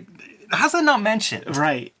mentioned?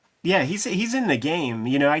 Right. Yeah, he's in the game.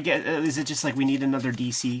 You know, I get. Is it just like we need another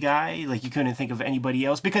DC guy? Like, you couldn't think of anybody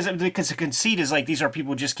else because the conceit is like these are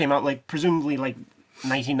people who just came out like presumably like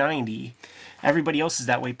 1990. Everybody else is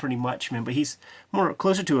that way pretty much, man. But he's more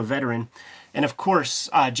closer to a veteran, and of course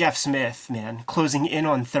Jeff Smith, man, closing in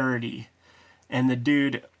on 30, and the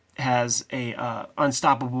dude has a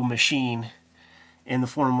unstoppable machine in the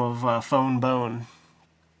form of Phone Bone.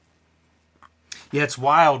 Yeah, it's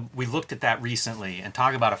wild. We looked at that recently and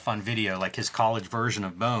talk about a fun video, like his college version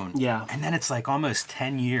of Bone. Yeah. And then it's like almost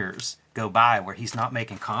 10 years go by where he's not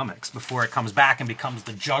making comics before it comes back and becomes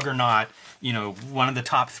the juggernaut, you know, one of the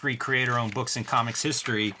top 3 creator-owned books in comics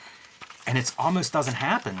history. And it almost doesn't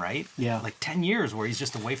happen, right? Yeah. Like 10 years where he's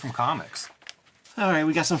just away from comics. All right,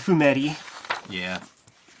 we got some Fumetti Yeah.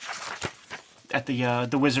 at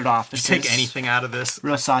the Wizard office. Did you take anything out of this?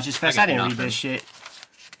 Real Sausage Fest. I I got didn't read nothing. this shit.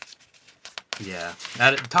 Yeah.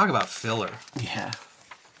 Talk about filler. Yeah.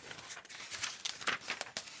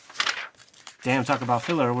 Damn, talk about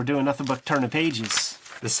filler. We're doing nothing but turning pages.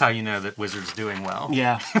 This is how you know that Wizard's doing well.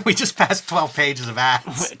 Yeah. We just passed 12 pages of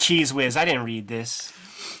ads. Cheese Whiz. I didn't read this.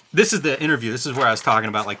 This is the interview. This is where I was talking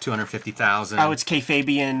about like 250,000. Oh, it's K.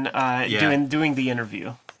 Fabian doing the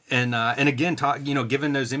interview. And again,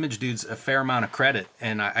 giving those image dudes a fair amount of credit.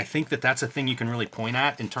 And I think that's a thing you can really point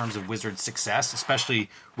at in terms of Wizard's success, especially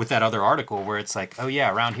with that other article where it's like, oh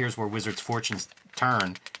yeah, around here's where Wizard's fortunes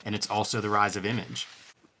turn, and it's also the rise of image.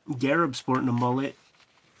 Garib sporting a mullet.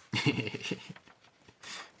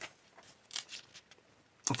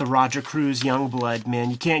 The Roger Cruz Youngblood,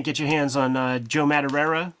 man. You can't get your hands on Joe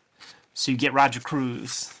Madureira, so you get Roger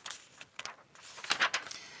Cruz.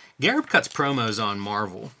 Garib cuts promos on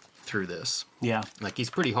Marvel through this. Yeah. Like, he's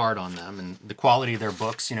pretty hard on them, and the quality of their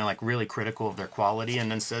books, like really critical of their quality, and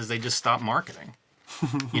then says they just stop marketing,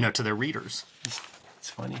 to their readers. It's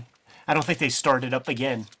funny. I don't think they started up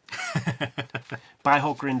again. By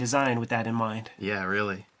Holker Design with that in mind. Yeah,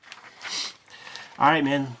 really. All right,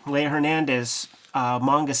 man. Leia Hernandez,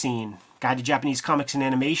 manga scene. Guide to Japanese comics and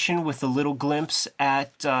animation with a little glimpse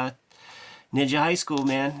at Ninja High School,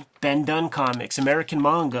 man. Ben Dunn Comics, American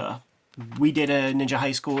manga. We did a Ninja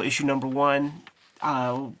High School issue number 1.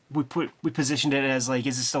 We positioned it as like,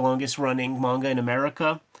 is this the longest running manga in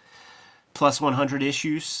America? Plus 100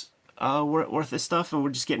 issues worth of stuff, and we're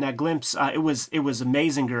just getting that glimpse. It was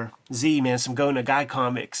Amazinger Z, man, some Go Nagai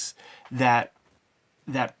comics that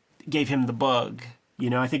gave him the bug.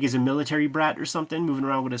 I think he's a military brat or something, moving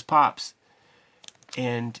around with his pops,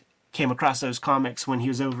 and came across those comics when he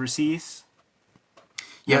was overseas.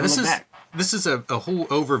 Yeah, this is a whole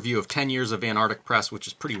overview of 10 years of Antarctic Press, which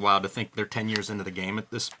is pretty wild to think they're 10 years into the game at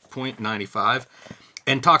this point, 95,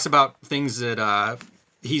 and talks about things that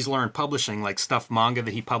he's learned publishing, like manga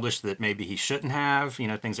that he published that maybe he shouldn't have,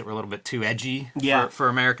 things that were a little bit too edgy for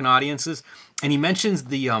American audiences. And he mentions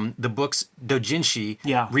the books Dojinshi,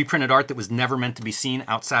 reprinted art that was never meant to be seen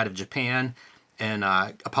outside of Japan, and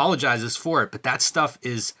apologizes for it. But that stuff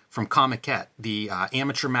is from Comiket, the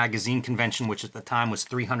amateur magazine convention, which at the time was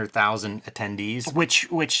 300,000 attendees.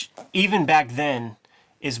 Which even back then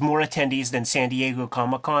is more attendees than San Diego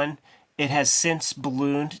Comic-Con. It has since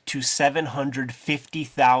ballooned to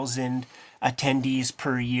 750,000 attendees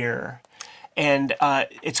per year. And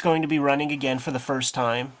it's going to be running again for the first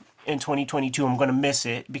time in 2022. I'm going to miss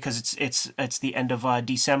it because it's the end of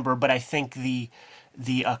December. But I think the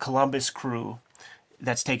Columbus crew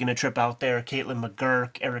that's taking a trip out there, Caitlin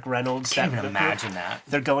McGurk, Eric Reynolds. Can't even imagine that.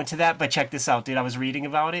 They're going to that. But check this out, dude. I was reading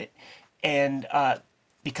about it. And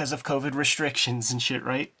because of COVID restrictions and shit,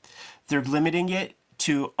 right? They're limiting it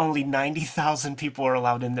to only 90,000 people are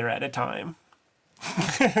allowed in there at a time.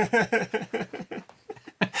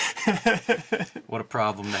 What a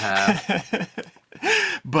problem to have.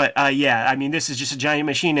 But this is just a giant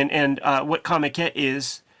machine. And what Comiket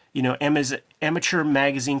is, amateur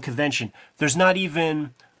magazine convention. There's not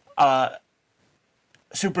even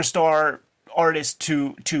superstar artists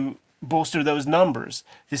to bolster those numbers.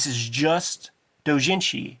 This is just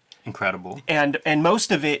doujinshi. Incredible. And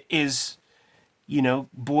most of it is,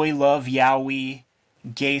 boy love, yaoi,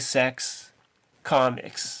 gay sex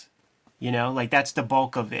comics. That's the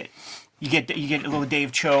bulk of it. You get a little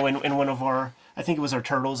Dave Cho in one of our, I think it was our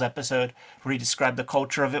Turtles episode, where he described the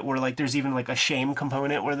culture of it, where there's even a shame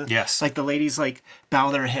component where the yes, the ladies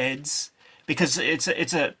bow their heads because it's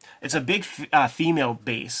a big female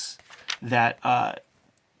base that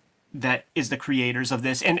that is the creators of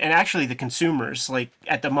this, and actually the consumers, like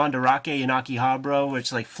at the Mandarake in Akihabara,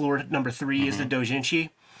 which like floor number 3 is the doujinshi.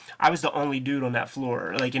 I was the only dude on that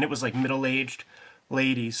floor, like, and it was like middle-aged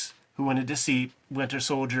ladies who wanted to see Winter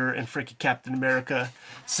Soldier and freaking Captain America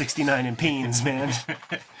 69 in Peens, man.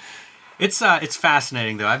 It's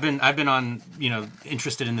fascinating though. I've been on,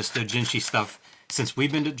 interested in this doujinshi stuff since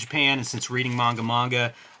we've been to Japan and since reading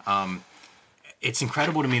manga. It's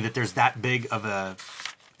incredible to me that there's that big of a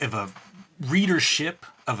readership,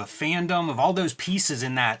 of a fandom, of all those pieces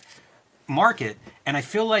in that market, and I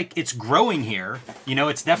feel like it's growing here.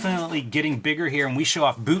 It's definitely getting bigger here, and we show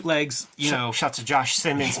off bootlegs. Shouts to Josh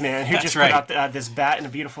Simmons, man, who just right. put out this bat in a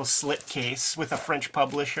beautiful slip case with a French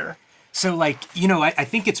publisher. So, I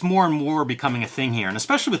think it's more and more becoming a thing here, and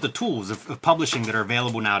especially with the tools of publishing that are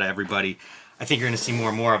available now to everybody. I think you're going to see more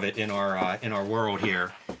and more of it in our world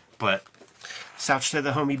here. But shouts to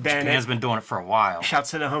the homie Ben. Japan's been doing it for a while.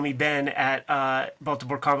 Shouts to the homie Ben at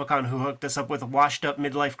Baltimore Comic Con who hooked us up with washed up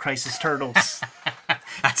midlife crisis turtles.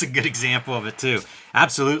 That's a good example of it too.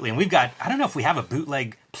 Absolutely. And we've got, I don't know if we have a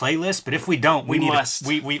bootleg playlist, but if we don't, we must.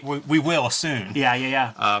 We will soon.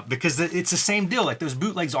 Yeah. Because it's the same deal. Like, those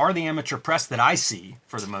bootlegs are the amateur press that I see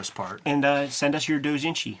for the most part. And send us your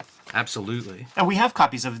doujinshi. Absolutely. And we have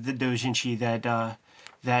copies of the doujinshi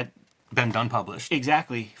that been done published.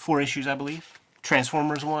 Exactly. 4 issues, I believe.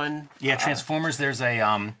 Transformers one. Yeah, Transformers. There's a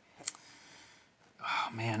I'm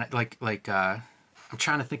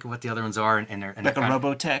trying to think of what the other ones are, and they're like a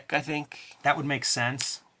Robotech, I think. That would make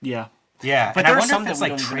sense. Yeah. Yeah, but and I wonder some if it's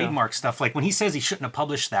like trademark stuff. Like when he says he shouldn't have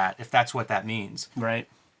published that, if that's what that means. Right.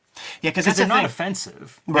 Yeah, because they're not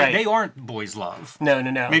offensive. Right. They aren't boys' love. No.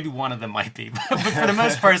 Maybe one of them might be, but for the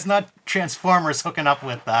most part, it's not Transformers hooking up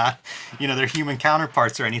with their human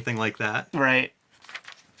counterparts or anything like that. Right.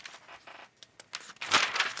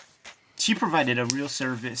 She provided a real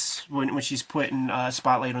service when she's putting a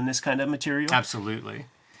spotlight on this kind of material. Absolutely.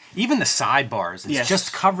 Even the sidebars, it's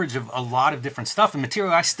just coverage of a lot of different stuff and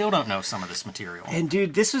material. I still don't know some of this material. And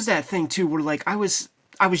dude, this was that thing too where like I was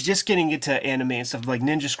just getting into anime and stuff. Like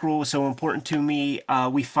Ninja Scroll was so important to me.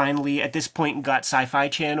 We finally at this point got Sci-Fi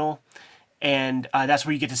Channel, and that's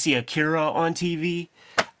where you get to see Akira on TV.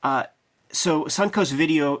 So Suncoast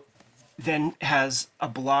Video then has a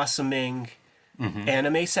blossoming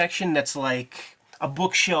anime section that's like a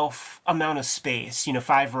bookshelf amount of space,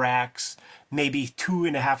 5 racks, maybe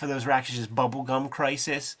 2.5 of those racks is just Bubblegum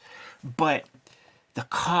Crisis. But the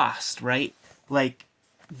cost, right? Like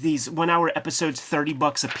these 1-hour episodes,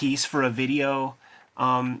 $30 a piece for a video.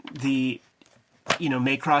 The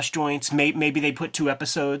Macross joints, maybe they put 2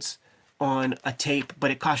 episodes on a tape, but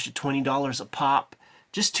it cost you $20 a pop.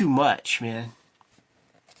 Just too much, man.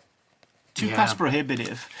 Too cost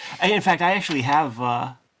prohibitive. And in fact, I actually have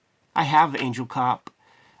Angel Cop.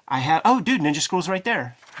 Ninja Scroll's right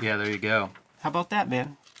there. Yeah, there you go. How about that,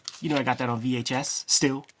 man? I got that on VHS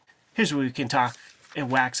still. Here's where we can talk and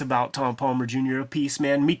wax about Tom Palmer Jr. a piece,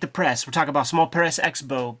 man. Meet the Press. We're talking about Small Press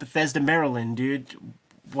Expo, Bethesda, Maryland, dude.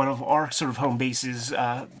 One of our sort of home bases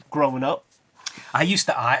growing up.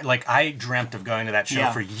 I dreamt of going to that show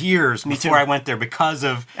for years before I went there because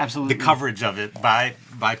of the coverage of it by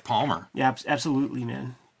Palmer. Yeah, absolutely,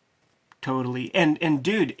 man. Totally. And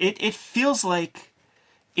dude, it feels like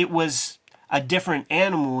it was a different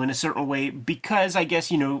animal in a certain way because I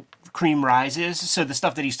guess, cream rises. So the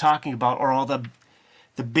stuff that he's talking about are all the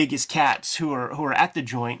biggest cats who are at the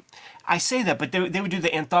joint. I say that, but they would do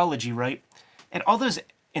the anthology, right? And all those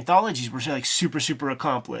anthologies were like super, super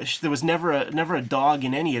accomplished. There was never a dog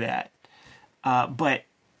in any of that. But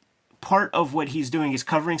part of what he's doing is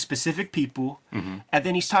covering specific people. And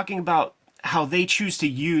then he's talking about how they choose to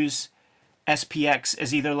use SPX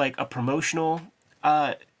as either like a promotional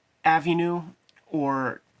avenue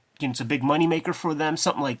or it's a big moneymaker for them,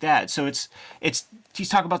 something like that. So he's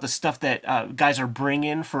talking about the stuff that guys are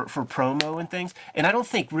bringing for promo and things. And I don't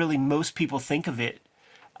think really most people think of it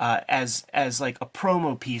as like a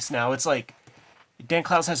promo piece now. It's like Dan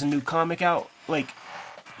Clowes has a new comic out, like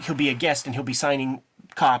he'll be a guest and he'll be signing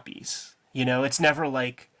copies. It's never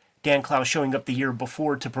like Dan Clowes showing up the year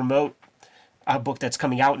before to promote a book that's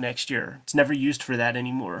coming out next year. It's never used for that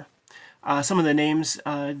anymore. Some of the names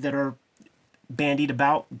that are bandied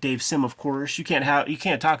about, Dave Sim, of course. You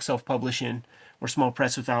can't talk self-publishing or small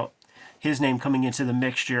press without his name coming into the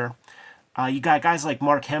mixture. You got guys like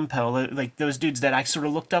Mark Hempel, like those dudes that I sort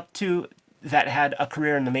of looked up to that had a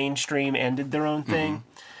career in the mainstream and did their own thing.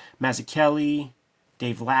 Mazzucchelli,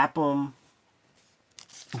 Dave Lapham.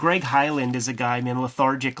 Greg Highland is a guy, man.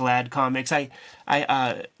 Lethargic Lad Comics. I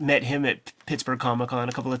met him at Pittsburgh Comic Con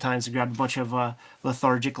a couple of times and grabbed a bunch of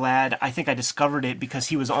Lethargic Lad. I think I discovered it because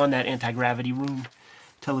he was on that Anti-Gravity Room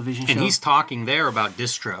television show. And he's talking there about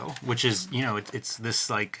distro, which is, it's this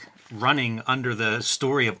like running under the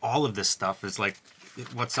story of all of this stuff is like,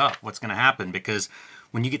 what's up? What's going to happen? Because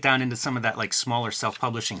when you get down into some of that like smaller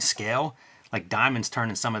self-publishing scale, like Diamond's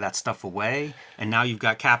turning some of that stuff away, and now you've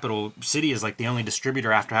got Capital City as like the only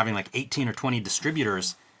distributor after having like 18 or 20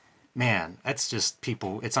 distributors. Man, that's just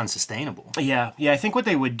people. It's unsustainable. Yeah. I think what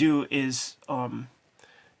they would do is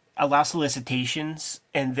allow solicitations,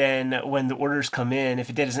 and then when the orders come in, if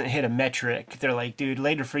it doesn't hit a metric, they're like, dude,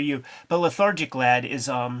 later for you. But Lethargic Lad is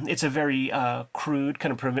it's a very crude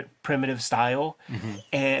kind of primitive style,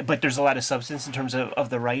 but there's a lot of substance in terms of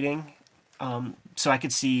the writing. So I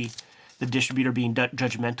could see the distributor being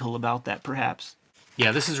judgmental about that, perhaps.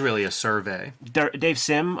 Yeah, this is really a survey. Dave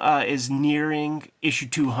Sim is nearing issue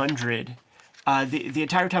 200. The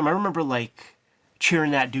entire time, I remember like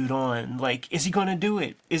cheering that dude on. Like, is he going to do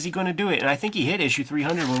it? Is he going to do it? And I think he hit issue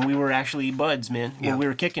 300 when we were actually buds, man. When we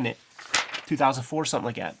were kicking it. 2004, something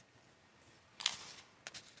like that.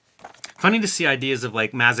 Funny to see ideas of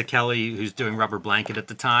like Mazzucchelli, who's doing Rubber Blanket at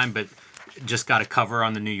the time, but just got a cover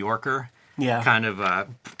on the New Yorker. Yeah. Kind of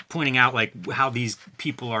pointing out like how these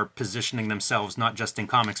people are positioning themselves, not just in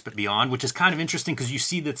comics, but beyond, which is kind of interesting because you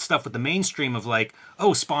see that stuff with the mainstream of like,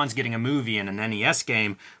 oh, Spawn's getting a movie and an NES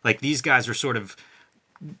game. Like these guys are sort of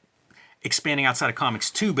expanding outside of comics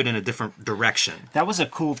too, but in a different direction. That was a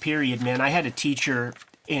cool period, man. I had a teacher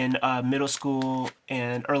in middle school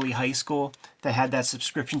and early high school that had that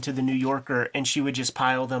subscription to the New Yorker, and she would just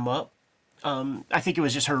pile them up. I think it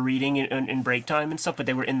was just her reading in break time and stuff, but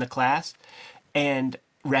they were in the class and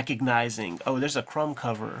recognizing, oh, there's a Crumb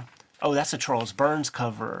cover. Oh, that's a Charles Burns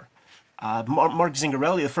cover. Mark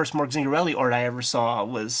Zingarelli, the first Mark Zingarelli art I ever saw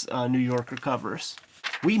was New Yorker covers.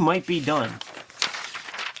 We might be done.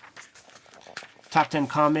 Top 10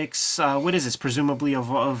 comics, what is this? Presumably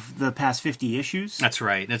of the past 50 issues? That's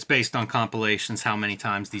right. It's based on compilations, how many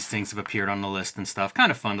times these things have appeared on the list and stuff.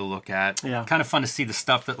 Kind of fun to look at. Yeah. Kind of fun to see the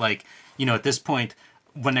stuff that, like, at this point,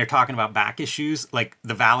 when they're talking about back issues, like,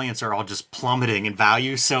 the Valiants are all just plummeting in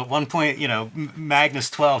value. So at one point, Magnus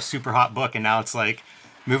 12, super hot book, and now it's, like,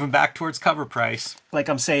 moving back towards cover price. Like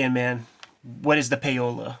I'm saying, man, what is the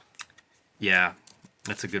payola? Yeah,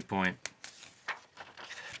 that's a good point.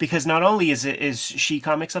 Because not only is She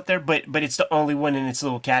Comics up there, but it's the only one in its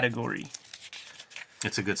little category.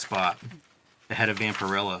 It's a good spot. Ahead of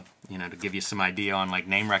Vampirella, to give you some idea on like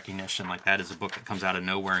name recognition. Like that is a book that comes out of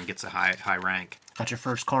nowhere and gets a high rank. Got your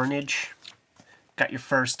first Carnage. Got your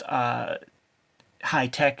first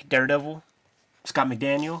high-tech Daredevil. Scott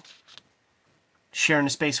McDaniel. Sharing the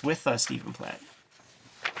space with Stephen Platt.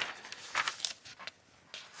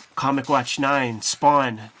 Comic Watch 9.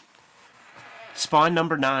 Spawn. Spawn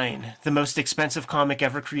number 9, the most expensive comic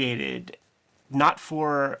ever created. Not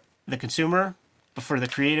for the consumer, but for the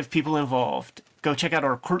creative people involved. Go check out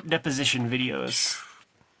our court deposition videos.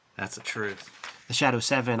 That's the truth. The Shadow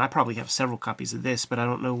 7, I probably have several copies of this, but I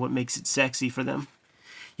don't know what makes it sexy for them.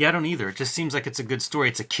 Yeah, I don't either. It just seems like it's a good story.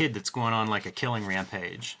 It's a kid that's going on like a killing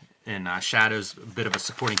rampage. And Shadow's a bit of a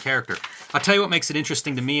supporting character. I'll tell you what makes it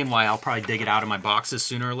interesting to me and why I'll probably dig it out of my boxes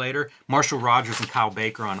sooner or later. Marshall Rogers and Kyle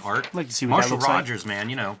Baker on art. I'd like to see what Marshall that looks Rogers, like.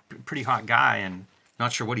 Man, pretty hot guy, and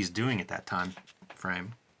not sure what he's doing at that time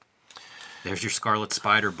frame. There's your Scarlet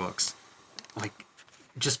Spider books. Like,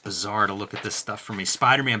 just bizarre to look at this stuff for me.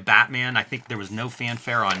 Spider-Man, Batman, I think there was no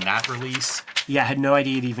fanfare on that release. Yeah, I had no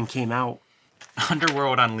idea it even came out.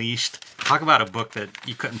 Underworld Unleashed. Talk about a book that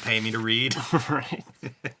you couldn't pay me to read. Right.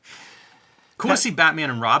 Cool to see Batman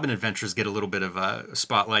and Robin adventures get a little bit of a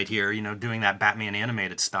spotlight here, doing that Batman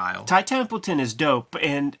animated style. Ty Templeton is dope,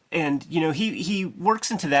 and he works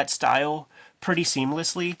into that style pretty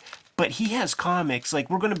seamlessly, but he has comics. Like,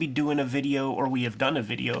 we're going to be doing a video, or we have done a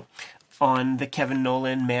video, on the Kevin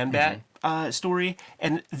Nolan Man-Bat story,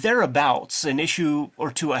 and thereabouts, an issue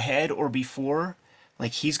or two ahead or before,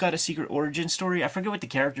 like, he's got a secret origin story. I forget what the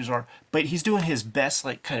characters are, but he's doing his best,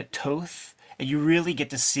 like, kind of Toth, and you really get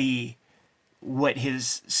to see what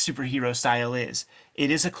his superhero style is. It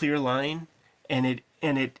is a clear line, and it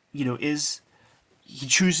is, he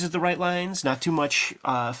chooses the right lines, not too much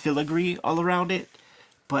filigree all around it,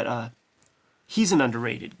 but he's an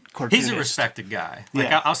underrated cartoonist. He's a respected guy. Like,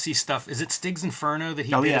 yeah. I'll see stuff. Is it Stig's Inferno that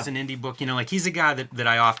he did as an indie book? Like, he's a guy that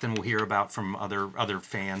I often will hear about from other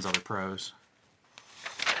fans, other pros.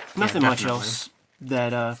 Nothing much else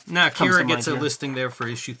that Kira gets a listing there for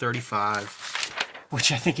issue 35.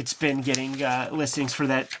 Which I think it's been getting listings for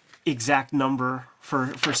that exact number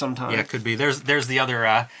for some time. Yeah, it could be. There's the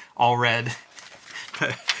other all red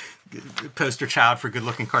poster child for good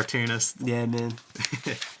looking cartoonists. Yeah, man.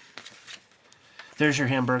 There's your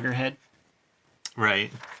hamburger head.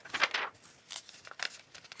 Right.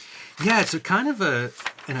 Yeah, it's a kind of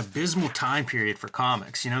an abysmal time period for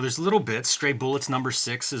comics. You know, there's little bits. Stray Bullets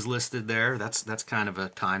 #6 is listed there. That's kind of a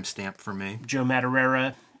timestamp for me. Joe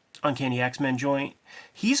Madureira, Uncanny X-Men joint.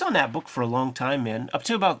 He's on that book for a long time, man. Up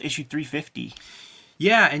to about issue 350.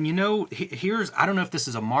 Yeah, and you know, here's, I don't know if this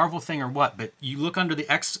is a Marvel thing or what, but you look under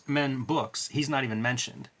the X-Men books, he's not even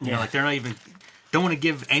mentioned. You know, like they're not even, don't want to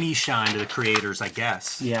give any shine to the creators, I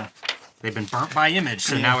guess. Yeah. They've been burnt by Image,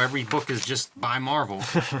 so now every book is just by Marvel.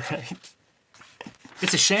 Right.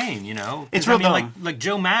 It's a shame, you know. It's real dumb. dumb. Like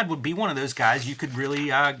Joe Mad would be one of those guys you could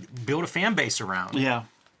really build a fan base around. Yeah.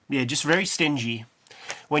 Yeah, just very stingy.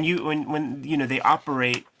 When you know, they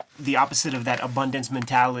operate the opposite of that abundance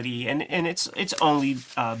mentality, and it's only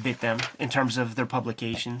bit them in terms of their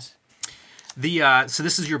publications. So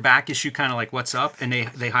this is your back issue, kind of like What's Up, and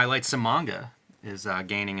they highlight some manga is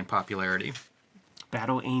gaining in popularity.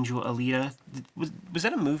 Battle Angel Alita. Was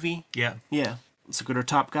that a movie? Yeah. Yeah. Let's look at our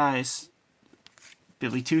top guys.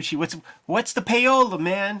 Billy Tucci. What's the payola,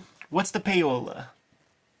 man? What's the payola?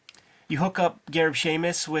 You hook up Gareb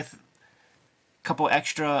Shamus with a couple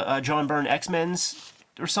extra John Byrne X-Men's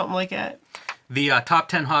or something like that? The top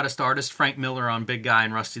 10 hottest artists, Frank Miller on Big Guy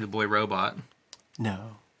and Rusty the Boy Robot.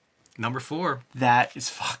 No. #4. That is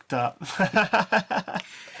fucked up.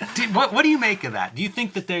 Dude, what do you make of that? Do you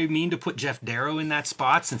think that they mean to put Jeff Darrow in that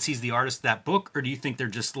spot since he's the artist of that book, or do you think they're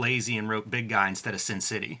just lazy and wrote Big Guy instead of Sin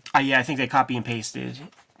City? Yeah, I think they copy and pasted.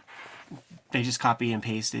 They just copy and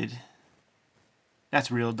pasted. That's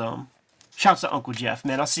real dumb. Shouts to Uncle Jeff,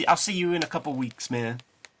 man. I'll see you in a couple weeks, man.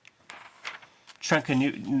 Trent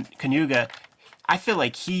Canuga, I feel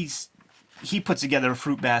like he puts together a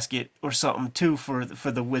fruit basket or something too for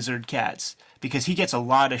the Wizard Cats, because he gets a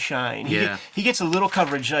lot of shine. He gets a little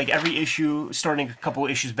coverage like every issue, starting a couple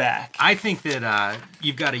issues back. I think that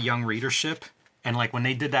you've got a young readership, and like when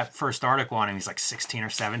they did that first article on him, he's like 16 or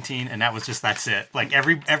 17, and that's it. Like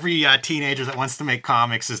every teenager that wants to make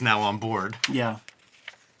comics is now on board. Yeah.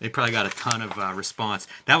 They probably got a ton of response.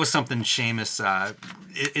 That was something Seamus,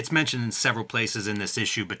 it's mentioned in several places in this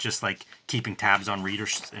issue, but just like keeping tabs on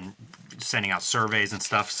readers and sending out surveys and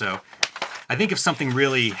stuff. So I think if something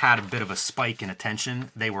really had a bit of a spike in attention,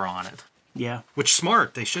 they were on it. Yeah. Which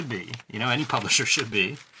smart, they should be. You know, any publisher should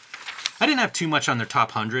be. I didn't have too much on their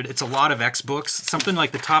top 100. It's a lot of X books. Something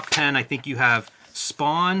like the top 10, I think you have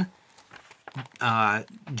Spawn,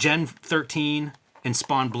 Gen 13, and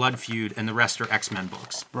Spawn Blood Feud, and the rest are X-Men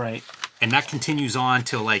books. Right. And that continues on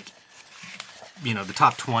till like, you know, the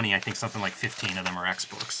top 20, I think something like 15 of them are X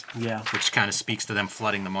books. Yeah. Which kind of speaks to them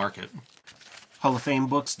flooding the market. Hall of Fame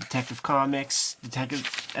books, Detective Comics.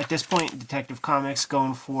 At this point, Detective Comics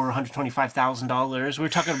going for $125,000. We were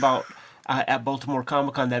talking about at Baltimore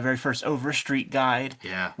Comic Con, that very first Overstreet guide.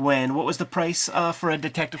 Yeah. What was the price for a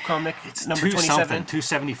Detective Comic? It's number 27?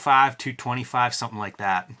 $275, $225, something like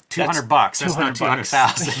that. $200. That's not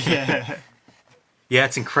 $200,000. Yeah. Yeah,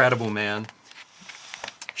 it's incredible, man.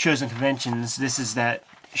 Shows and conventions. This is that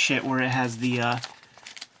shit where it has the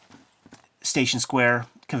Station Square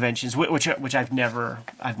conventions, which I've never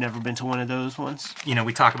been to one of those ones. You know,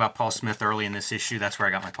 we talk about Paul Smith early in this issue. That's where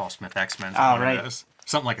I got my Paul Smith X-Men. Oh, right.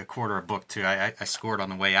 Something like a quarter a book, too. I scored on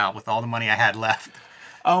the way out with all the money I had left.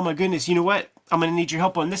 Oh, my goodness. You know what? I'm going to need your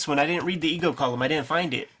help on this one. I didn't read the Ego column. I didn't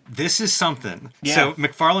find it. This is something. Yeah. So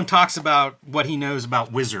McFarlane talks about what he knows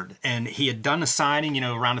about Wizard. And he had done a signing, you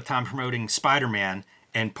know, around the time promoting Spider-Man.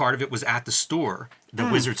 And part of it was at the store, the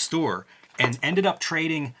Wizard store. And ended up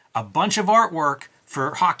trading a bunch of artwork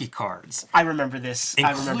for hockey cards. I remember this.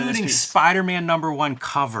 Including Spider-Man #1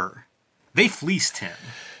 cover. They fleeced him.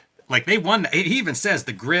 Like, they won. He even says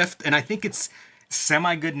the grift, and I think it's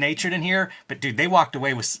semi-good-natured in here, but dude, they walked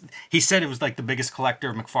away with... He said it was like the biggest collector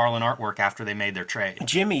of McFarlane artwork after they made their trade.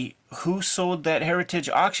 Jimmy, who sold that Heritage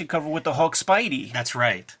auction cover with the Hulk Spidey? That's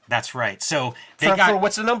right. So for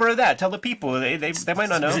what's the number of that? Tell the people. They might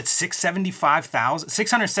not know. Was it 675,000?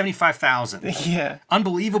 675,000. Yeah.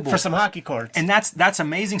 Unbelievable. For some hockey cards. And that's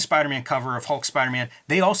amazing Spider-Man cover of Hulk Spider-Man.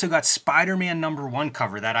 They also got Spider-Man #1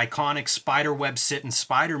 cover, that iconic spiderweb sitting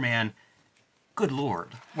Spider-Man. Good Lord.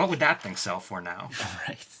 What would that thing sell for now?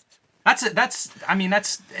 Right.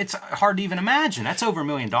 It's hard to even imagine. That's over $1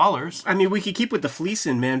 million. I mean, we could keep with the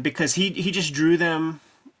fleecing, man, because he just drew them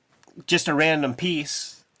just a random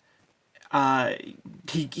piece.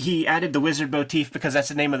 He added the Wizard motif because that's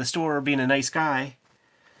the name of the store, being a nice guy.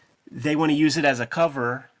 They want to use it as a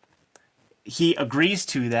cover. He agrees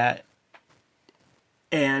to that.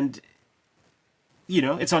 And, you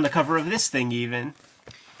know, it's on the cover of this thing even.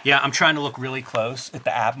 Yeah, I'm trying to look really close at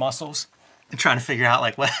the ab muscles and trying to figure out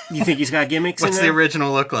like what. You think he's got gimmicks What's in the there?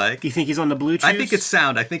 original look like? You think he's on the blue chews? I think it's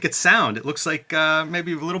sound. It looks like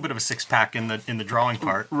maybe a little bit of a six pack in the drawing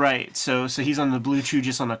part. Right. So he's on the blue chew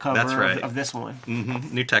just on the cover That's right. of this one.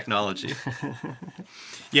 New technology.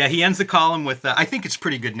 Yeah, he ends the column with, I think it's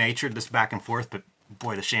pretty good natured, this back and forth, but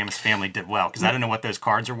boy, the Shamus family did well, because I don't know what those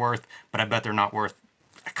cards are worth, but I bet they're not worth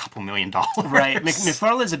a couple $1 million. Right.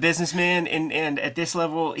 McFarlane's a businessman, and at this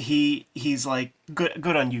level, he's like,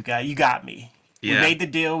 good on you, guy. You got me. Yeah. We made the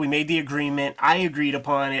deal. We made the agreement. I agreed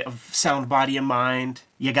upon it of sound body and mind.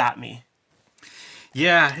 You got me.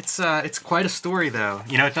 Yeah, it's quite a story, though.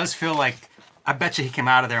 You know, it does feel like, I bet you he came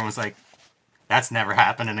out of there and was like, that's never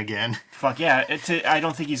happening again. Fuck yeah. I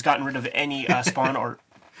don't think he's gotten rid of any Spawn art.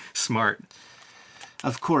 Smart.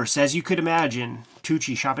 Of course, as you could imagine,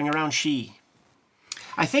 Tucci shopping around She.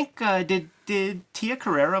 I think, did Tia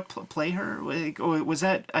Carrera play her? Or was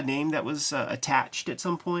that a name that was attached at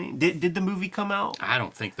some point? Did the movie come out? I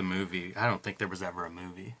don't think there was ever a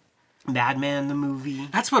movie. Madman, the movie.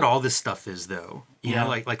 That's what all this stuff is, though. You Yeah.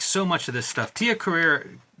 know, like so much of this stuff. Tia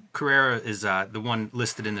Carrera is the one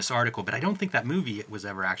listed in this article, but I don't think that movie was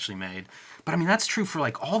ever actually made. But I mean, that's true for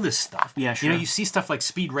like all this stuff. Yeah, sure. You know, you see stuff like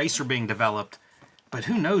Speed Racer being developed, but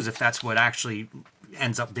who knows if that's what actually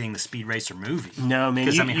ends up being the Speed Racer movie? No, man.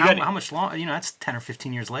 Because I mean, you how gotta- much long? You know, that's 10 or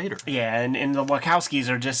 15 years later. Yeah, and the Wachowskis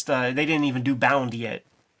are just, they didn't even do Bound yet.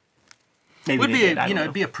 Maybe It would they be, did, I don't know.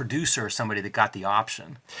 it'd be a producer or somebody that got the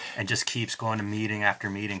option and just keeps going to meeting after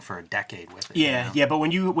meeting for a decade with it. Yeah, you know? yeah, but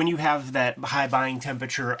when you have that high buying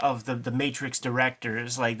temperature of the Matrix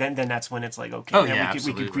directors, like then that's when it's like, okay, Oh, man, yeah, we could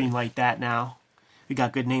absolutely. greenlight that now. We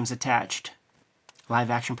got good names attached. Live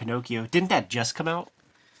action Pinocchio. Didn't that just come out?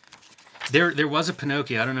 There was a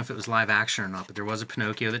Pinocchio. I don't know if it was live action or not, but there was a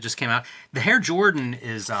Pinocchio that just came out. The Hair Jordan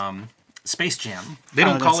is Space Jam. They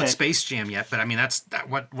don't call it that's it. Space Jam yet, but I mean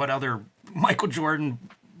what other Michael Jordan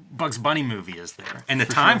Bugs Bunny movie is there? And the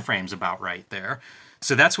time frame's about right there.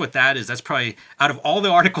 So that's what that is. That's probably out of all the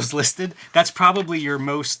articles listed, that's probably your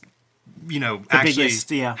most actually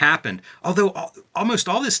biggest, yeah. happened. Although almost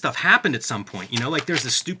all this stuff happened at some point. You know, like there's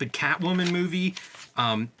this stupid Catwoman movie.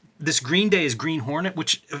 This Green Day is Green Hornet,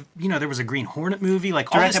 which, there was a Green Hornet movie.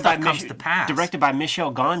 Like, all this stuff comes to pass. Directed by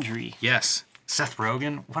Michel Gondry. Yes. Seth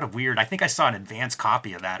Rogen. What a weird... I think I saw an advanced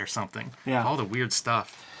copy of that or something. Yeah. All the weird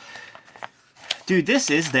stuff. Dude,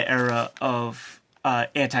 this is the era of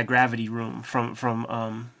Anti-Gravity Room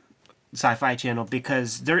from Sci-Fi Channel,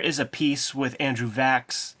 because there is a piece with Andrew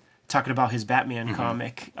Vax talking about his Batman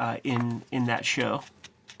comic in that show.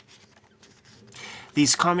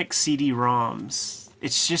 These comic CD-ROMs...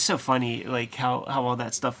 It's just so funny, like, how all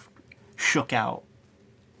that stuff shook out.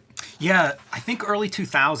 Yeah, I think early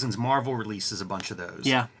 2000s, Marvel releases a bunch of those.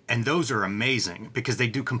 Yeah. And those are amazing because they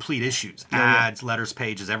do complete issues. Yeah. Ads, letters,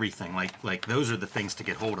 pages, everything. Like those are the things to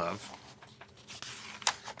get hold of.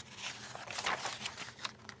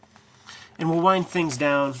 And we'll wind things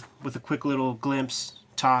down with a quick little glimpse,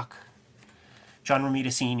 talk. John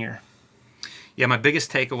Romita Sr. Yeah, my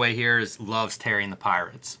biggest takeaway here is loves Terry and the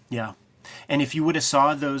Pirates. Yeah. And if you would have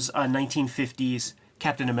saw those 1950s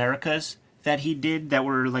Captain Americas that he did that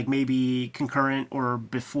were like maybe concurrent or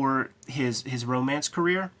before his romance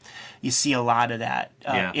career, you see a lot of that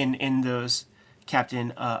in those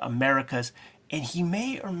Captain Americas. And he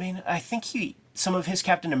may or may not, I think some of his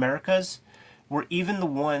Captain Americas were even the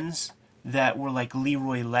ones that were like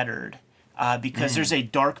Leroy lettered. Because there's a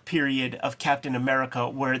dark period of Captain America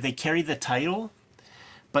where they carry the title,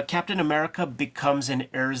 but Captain America becomes an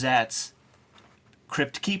ersatz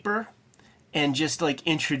crypt keeper and just like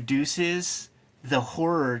introduces the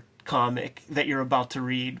horror comic that you're about to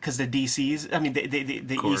read, because the DCs, I mean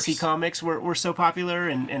the EC comics were so popular,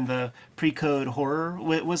 and the pre-code horror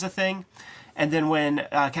was a thing. And then when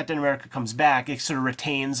Captain America comes back, it sort of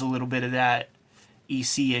retains a little bit of that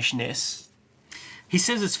EC-ishness. He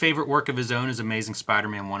says his favorite work of his own is Amazing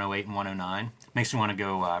Spider-Man 108 and 109. Makes me want to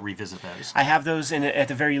go revisit those. I have those in, at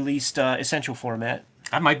the very least, essential format.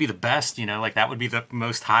 That might be the best, like that would be the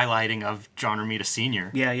most highlighting of John Romita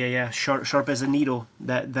Sr. Yeah. Sharp as a needle.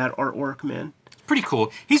 That artwork, man. Pretty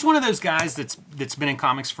cool. He's one of those guys that's been in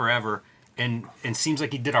comics forever and seems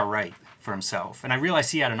like he did all right for himself. And I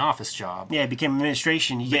realized he had an office job. Yeah, it became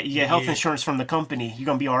administration. You get health insurance from the company. You're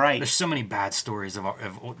going to be all right. There's so many bad stories of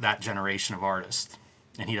that generation of artists,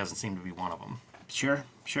 and he doesn't seem to be one of them. Sure.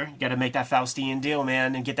 You got to make that Faustian deal,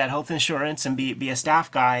 man, and get that health insurance and be a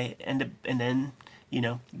staff guy, and then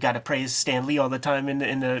you got to praise Stan Lee all the time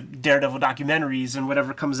in the Daredevil documentaries and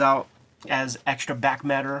whatever comes out as extra back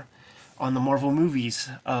matter on the Marvel movies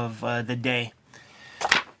of the day.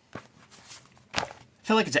 I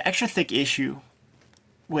feel like it's an extra thick issue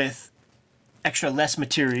with extra less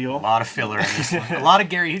material. A lot of filler in this one. A lot of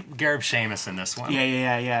Garib Sheamus in this one.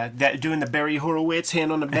 Yeah. That doing the Barry Horowitz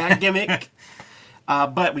hand on the back gimmick.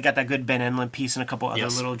 But we got that good Ben Enlund piece and a couple other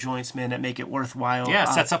little joints, man, that make it worthwhile. Yeah,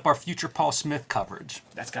 it sets up our future Paul Smith coverage.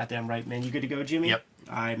 That's goddamn right, man. You good to go, Jimmy? Yep.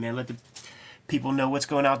 All right, man. Let the people know what's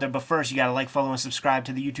going out there. But first, you got to like, follow, and subscribe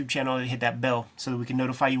to the YouTube channel and hit that bell so that we can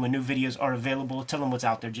notify you when new videos are available. Tell them what's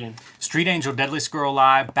out there, Jim. Street Angel Deadly Squirrel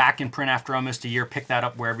Live, back in print after almost a year. Pick that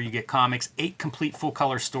up wherever you get comics. 8 complete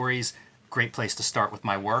full-color stories. Great place to start with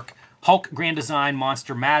my work. Hulk Grand Design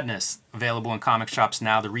Monster Madness, available in comic shops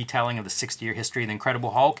now. The retelling of the 60-year history of the Incredible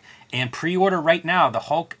Hulk. And pre-order right now the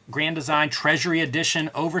Hulk Grand Design Treasury Edition,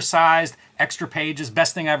 oversized, extra pages,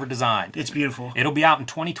 best thing I ever designed. It's beautiful. It'll be out in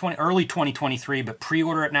 2020, early 2023, but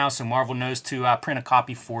pre-order it now so Marvel knows to print a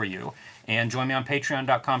copy for you. And join me on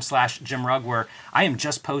patreon.com/JimRugg, where I am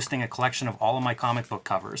just posting a collection of all of my comic book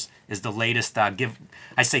covers. Is the latest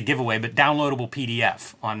giveaway, but downloadable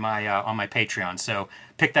PDF on my Patreon. So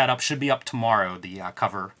pick that up. Should be up tomorrow, the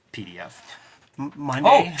cover PDF. Monday?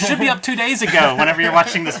 Oh, should be up 2 days ago whenever you're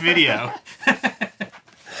watching this video.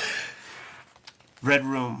 Red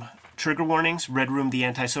Room. Trigger warnings. Red Room, the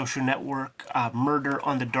antisocial network. Murder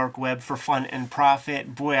on the dark web for fun and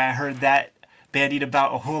profit. Boy, I heard that bandied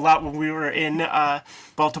about a whole lot when we were in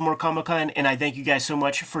Baltimore Comic-Con, and I thank you guys so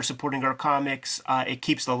much for supporting our comics. It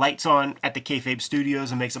keeps the lights on at the Kayfabe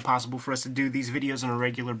Studios and makes it possible for us to do these videos on a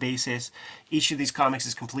regular basis. Each of these comics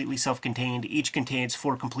is completely self-contained. Each contains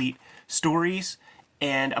 4 complete stories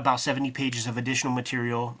and about 70 pages of additional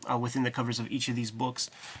material within the covers of each of these books.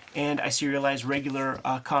 And I serialize regular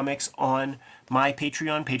comics on my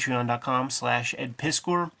Patreon,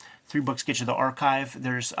 patreon.com/EdPiskor. 3 books get you the archive.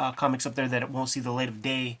 There's comics up there that won't see the light of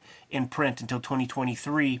day in print until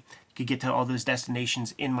 2023. You can get to all those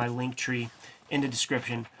destinations in my link tree in the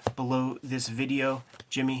description below this video.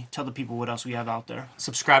 Jimmy, tell the people what else we have out there.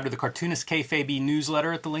 Subscribe to the Cartoonist Kayfabe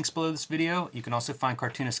newsletter at the links below this video. You can also find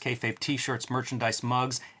Cartoonist Kayfabe t-shirts, merchandise,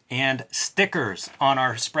 mugs, and stickers on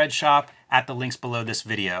our spread shop at the links below this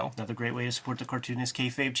video. Another great way to support the Cartoonist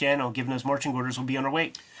Kayfabe channel. Giving those marching orders will be on our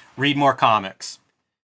way. Read more comics.